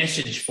think my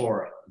message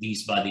for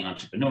these budding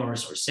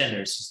entrepreneurs or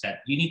sellers is that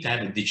you need to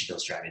have a digital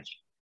strategy.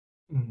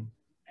 Mm-hmm.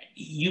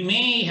 You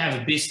may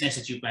have a business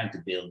that you plan to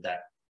build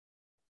that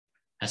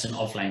has an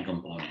offline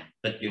component,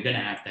 but you're going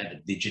to have a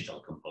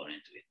digital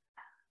component to it.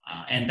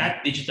 And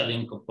that digital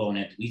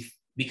component,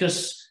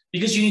 because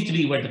you need to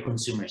be where the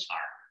consumers are.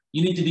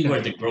 You need to be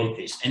where the growth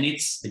is, and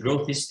the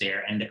growth is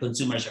there, and the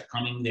consumers are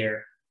coming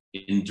there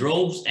in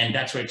droves, and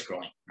that's where it's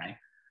growing, right?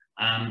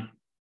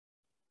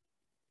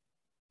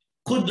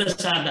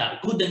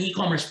 Could an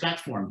e-commerce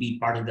platform be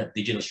part of that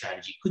digital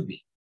strategy? Could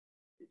be.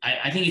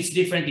 I think it's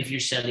different if you're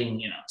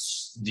selling,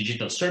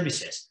 digital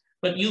services,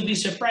 but you'll be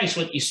surprised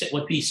what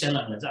we sell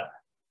on Lazada.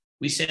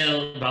 We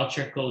sell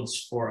voucher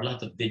codes for a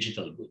lot of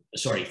physical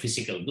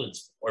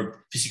goods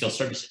or physical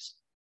services.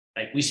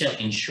 Like we sell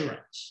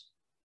insurance,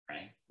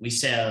 right? We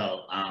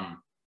sell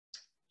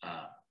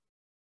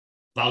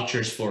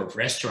vouchers for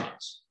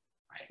restaurants,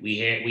 right?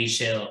 We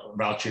sell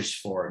vouchers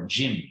for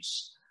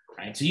gyms,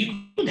 right? So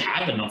you could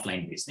have an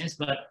offline business,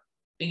 but I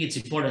think it's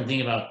important to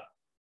think about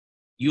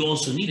you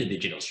also need a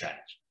digital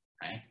strategy,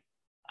 right?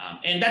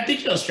 And that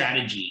digital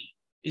strategy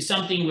is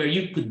something where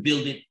you could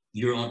build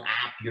your own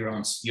app, your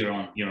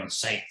own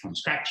site from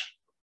scratch.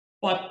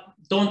 But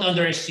don't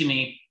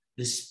underestimate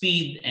the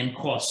speed and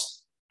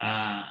cost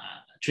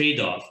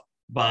trade-off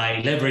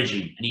by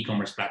leveraging an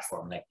e-commerce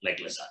platform like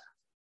Lazada,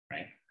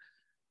 right?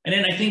 And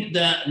then I think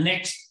the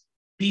next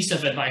piece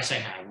of advice I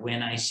have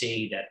when I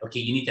say that, okay,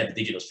 you need to have a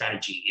digital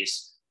strategy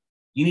is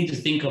you need to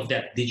think of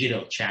that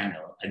digital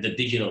channel and the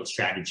digital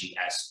strategy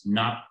as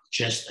not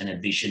just an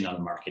additional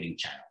marketing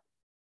channel,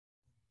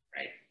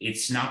 right?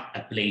 It's not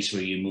a place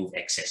where you move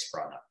excess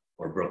product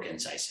or broken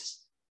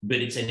sizes, but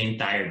it's an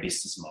entire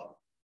business model.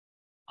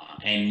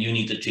 And you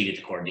need to treat it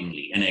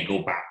accordingly. And I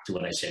go back to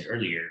what I said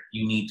earlier,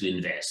 you need to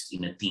invest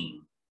in a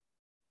team,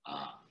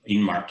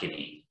 in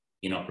marketing,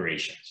 in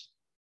operations.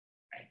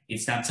 Right?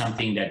 It's not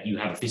something that you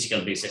have a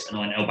physical business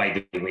and oh,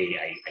 by the way,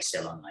 I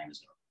sell online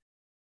as well.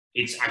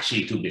 It's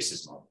actually two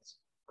business models.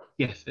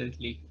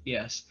 Definitely,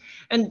 yes.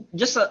 And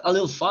just a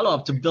little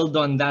follow-up to build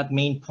on that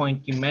main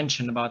point you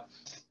mentioned about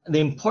the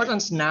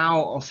importance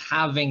now of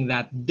having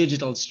that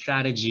digital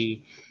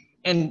strategy.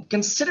 And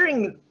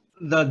considering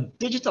the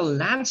digital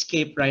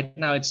landscape right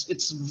now,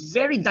 it's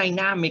very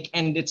dynamic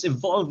and it's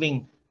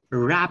evolving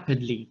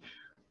rapidly.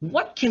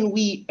 What can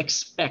we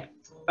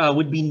expect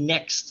would be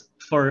next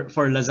for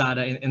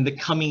Lazada in the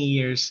coming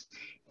years,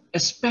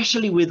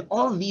 especially with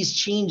all these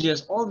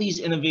changes, all these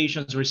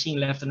innovations we're seeing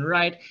left and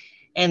right?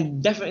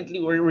 And definitely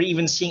we're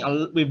even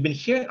seeing, we've been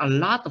hearing a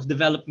lot of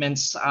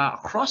developments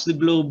across the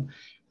globe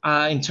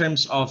in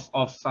terms of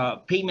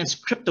payments,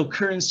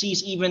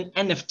 cryptocurrencies, even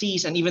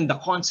NFTs, and even the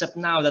concept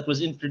now that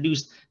was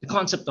introduced, the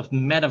concept of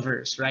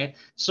metaverse, right?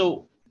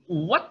 So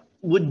what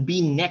would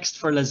be next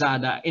for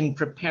Lazada in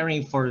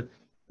preparing for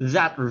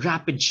that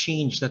rapid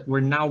change that we're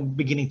now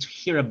beginning to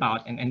hear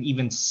about and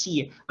even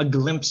see a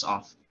glimpse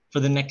of for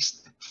the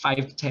next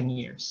 5 to 10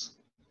 years?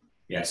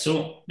 Yeah,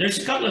 so there's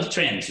a couple of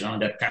trends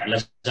that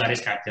Lazada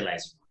is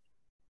capitalizing on.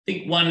 I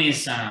think one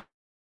is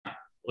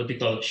what we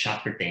call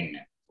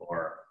shoppertainment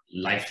or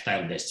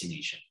lifestyle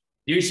destination.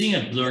 You're seeing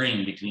a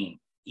blurring between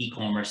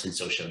e-commerce and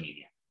social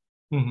media.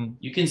 Mm-hmm.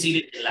 You can see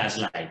it in Laz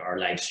Live, our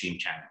live stream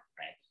channel,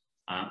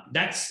 right?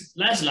 That's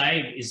Laz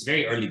Live is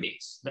very early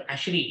days, but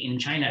actually in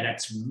China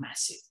that's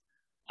massive.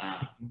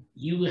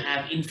 You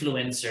have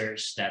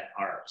influencers that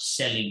are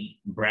selling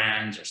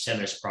brands or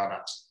sellers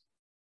products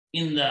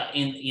in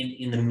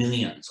the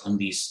millions on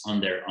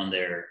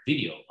their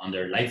video, on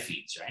their live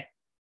feeds, right?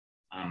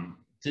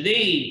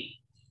 Today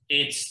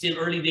it's still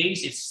early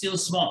days, it's still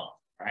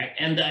small, right?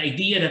 And the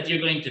idea that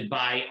you're going to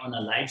buy on a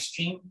live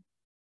stream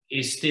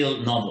is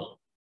still novel,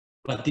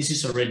 but this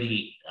is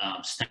already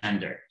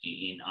standard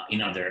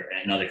in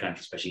other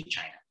countries, especially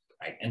China,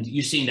 right? And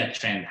you're seeing that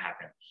trend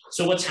happen.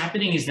 So what's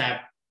happening is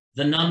that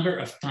the number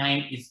of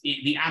time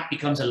the app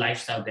becomes a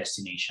lifestyle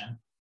destination.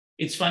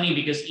 It's funny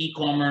because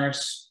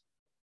e-commerce,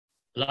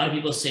 a lot of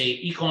people say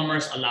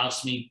e-commerce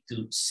allows me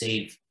to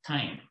save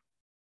time.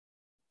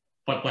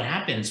 But what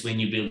happens when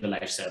you build a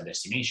lifestyle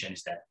destination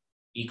is that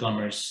the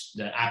e-commerce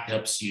app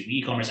helps you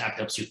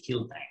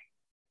kill time.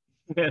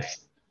 Yes. Right?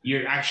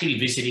 You're actually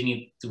visiting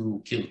it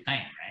to kill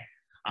time,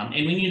 right?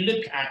 And when you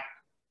look at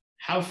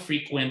how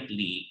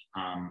frequently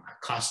a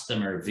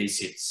customer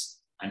visits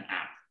an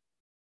app,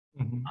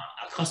 mm-hmm.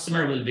 A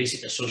customer will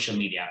visit a social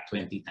media app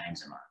 20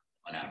 times a month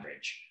on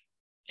average.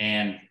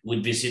 and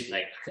would visit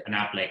like an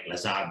app like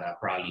Lazada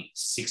probably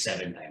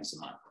 6-7 times a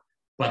month.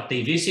 But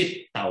they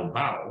visit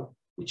Taobao,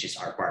 which is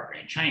our partner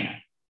in China,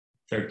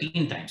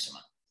 13 times a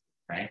month,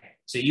 right?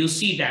 So you'll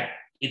see that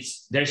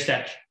there's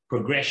that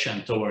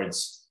progression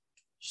towards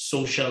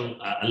social,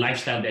 a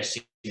lifestyle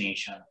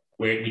destination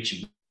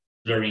which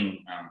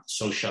blurring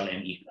social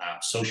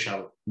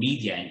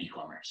media and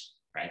e-commerce,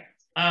 right?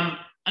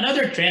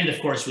 Another trend, of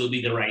course, will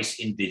be the rise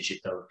in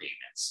digital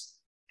payments.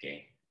 Okay,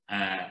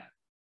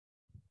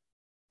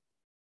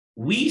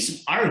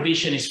 our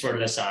vision is for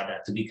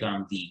Lazada to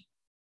become the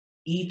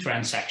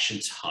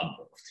e-transactions hub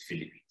of the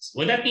Philippines.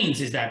 What that means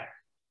is that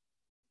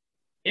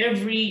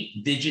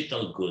every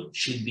digital good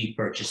should be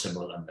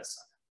purchasable on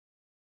Lazada,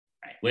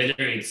 right?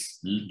 Whether it's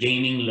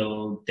gaming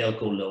load,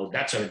 telco load,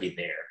 that's already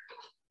there.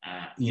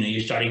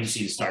 You're starting to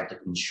see the start of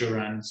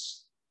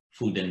insurance,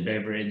 food and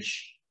beverage,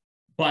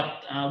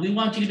 but we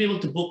want you to be able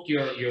to book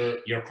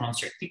your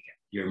concert ticket,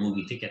 your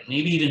movie ticket,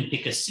 maybe even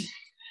pick a seat,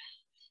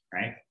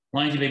 right? We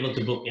want you to be able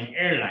to book an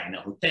airline,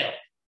 a hotel,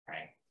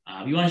 right?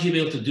 We want you to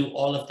be able to do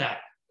all of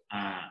that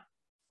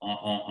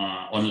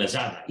on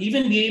Lazada.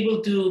 Even be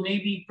able to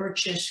maybe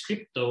purchase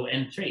crypto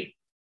and trade.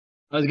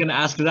 I was going to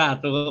ask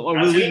that. Or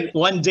will we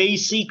one day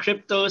see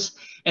cryptos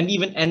and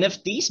even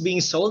NFTs being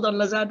sold on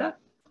Lazada?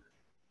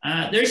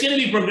 There's going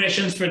to be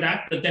progressions for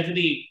that, but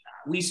definitely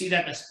we see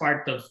that as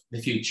part of the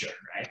future,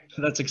 right?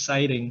 That's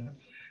exciting.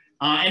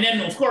 And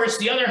then, of course,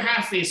 the other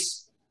half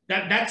is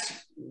that's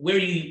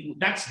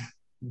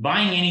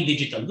buying any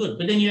digital good.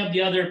 But then you have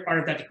the other part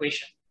of that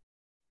equation.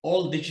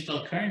 All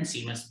digital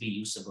currency must be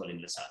usable in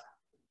Lazada.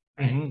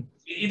 Right? Mm-hmm.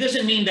 It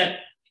doesn't mean that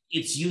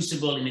it's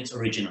usable in its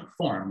original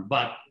form,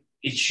 but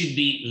it should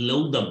be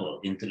loadable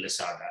into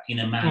Lazada in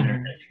a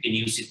manner that you can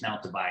use it now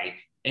to buy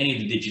any of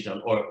the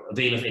digital or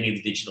avail of any of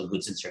the digital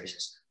goods and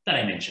services that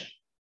I mentioned.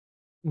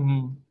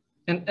 Mm-hmm.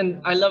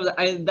 And I love that.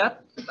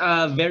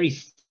 That very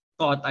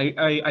thought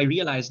I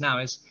realize now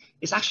is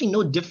actually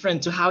no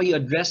different to how you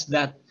address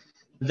that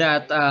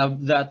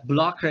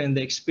blocker in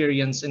the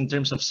experience in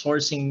terms of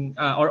sourcing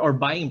or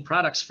buying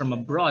products from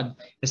abroad.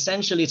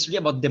 Essentially, it's really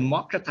about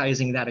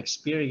democratizing that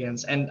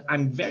experience. And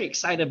I'm very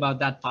excited about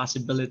that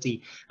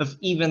possibility of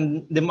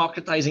even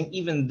democratizing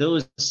even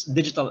those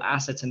digital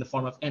assets in the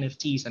form of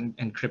NFTs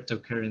and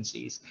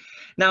cryptocurrencies.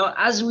 Now,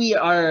 as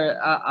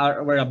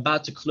we're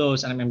about to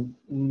close, and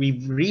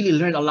we've really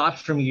learned a lot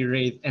from you,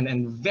 Ray,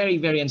 and very,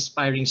 very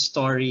inspiring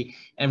story,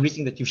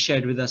 everything that you've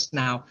shared with us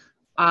now.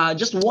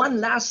 Just one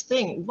last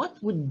thing, what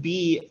would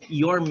be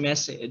your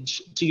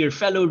message to your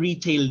fellow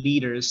retail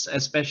leaders,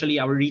 especially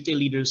our retail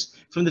leaders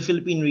from the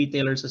Philippine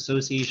Retailers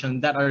Association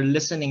that are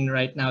listening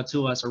right now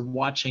to us or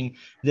watching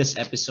this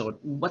episode?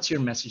 What's your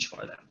message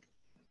for them?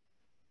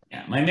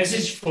 Yeah, my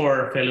message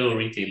for fellow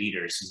retail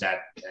leaders is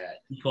that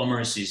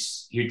e-commerce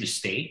is here to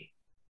stay.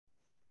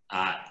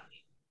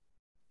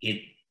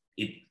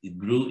 It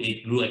grew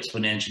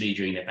exponentially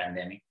during the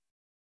pandemic,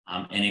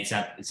 and it's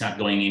not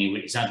going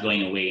anywhere. It's not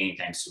going away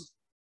anytime soon.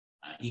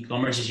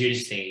 E-commerce is here to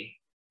stay.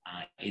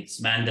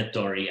 It's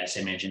mandatory, as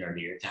I mentioned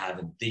earlier, to have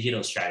a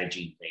digital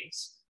strategy in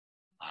place.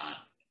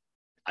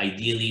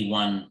 Ideally,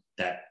 one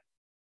that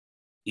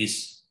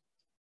is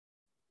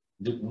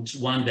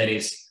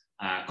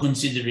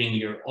considering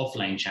your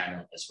offline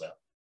channel as well.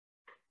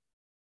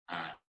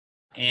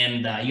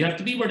 And you have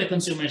to be where the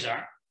consumers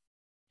are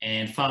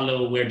and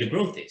follow where the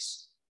growth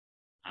is.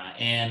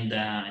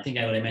 I think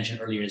what I mentioned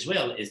earlier as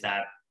well is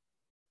that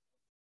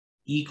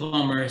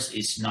e-commerce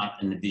is not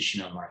an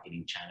additional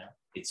marketing channel.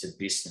 It's a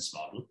business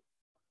model.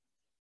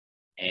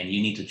 And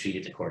you need to treat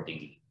it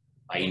accordingly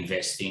by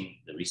investing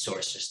the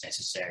resources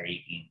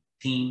necessary in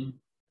team,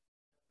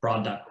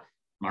 product,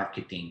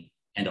 marketing,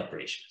 and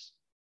operations.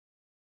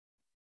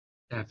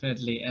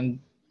 Definitely. And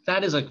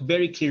that is a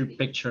very clear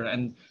picture.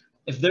 And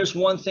if there's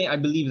one thing I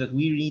believe that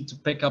we need to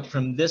pick up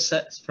from this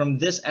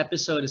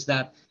episode is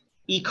that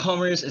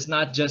e-commerce is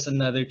not just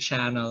another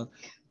channel.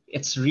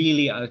 It's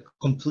really a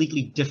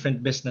completely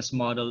different business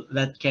model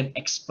that can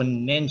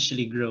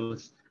exponentially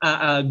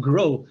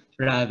grow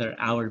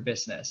our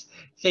business.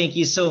 Thank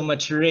you so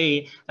much,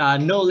 Ray.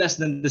 No less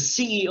than the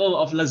CEO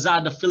of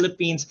Lazada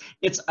Philippines.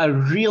 It's a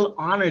real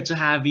honor to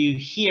have you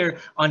here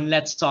on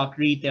Let's Talk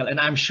Retail. And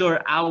I'm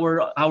sure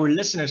our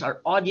listeners,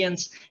 our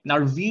audience, and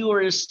our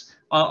viewers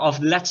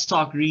of Let's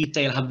Talk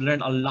Retail have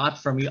learned a lot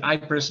from you. I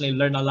personally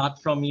learned a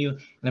lot from you,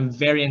 and I'm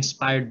very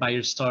inspired by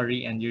your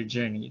story and your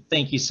journey.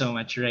 Thank you so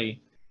much,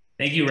 Ray.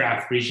 Thank you,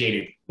 Raf. Appreciate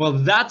it. Well,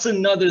 that's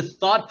another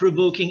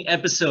thought-provoking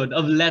episode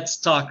of Let's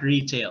Talk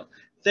Retail.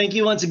 Thank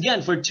you once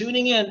again for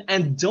tuning in,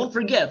 and don't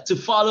forget to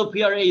follow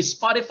PRA's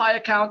Spotify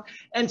account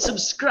and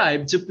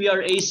subscribe to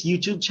PRA's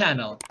YouTube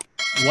channel.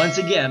 Once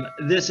again,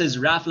 this is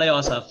Raf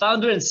Layosa,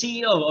 founder and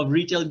CEO of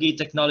Retail Gate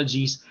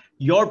Technologies,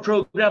 your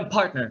program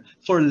partner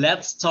for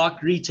Let's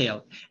Talk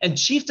Retail, and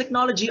Chief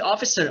Technology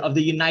Officer of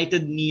the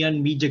United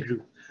Neon Media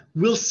Group.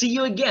 We'll see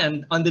you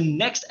again on the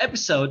next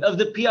episode of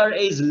the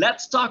PRA's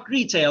Let's Talk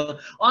Retail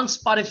on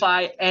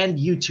Spotify and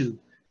YouTube.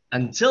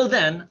 Until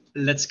then,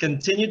 let's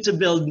continue to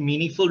build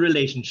meaningful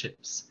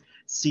relationships.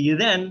 See you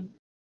then.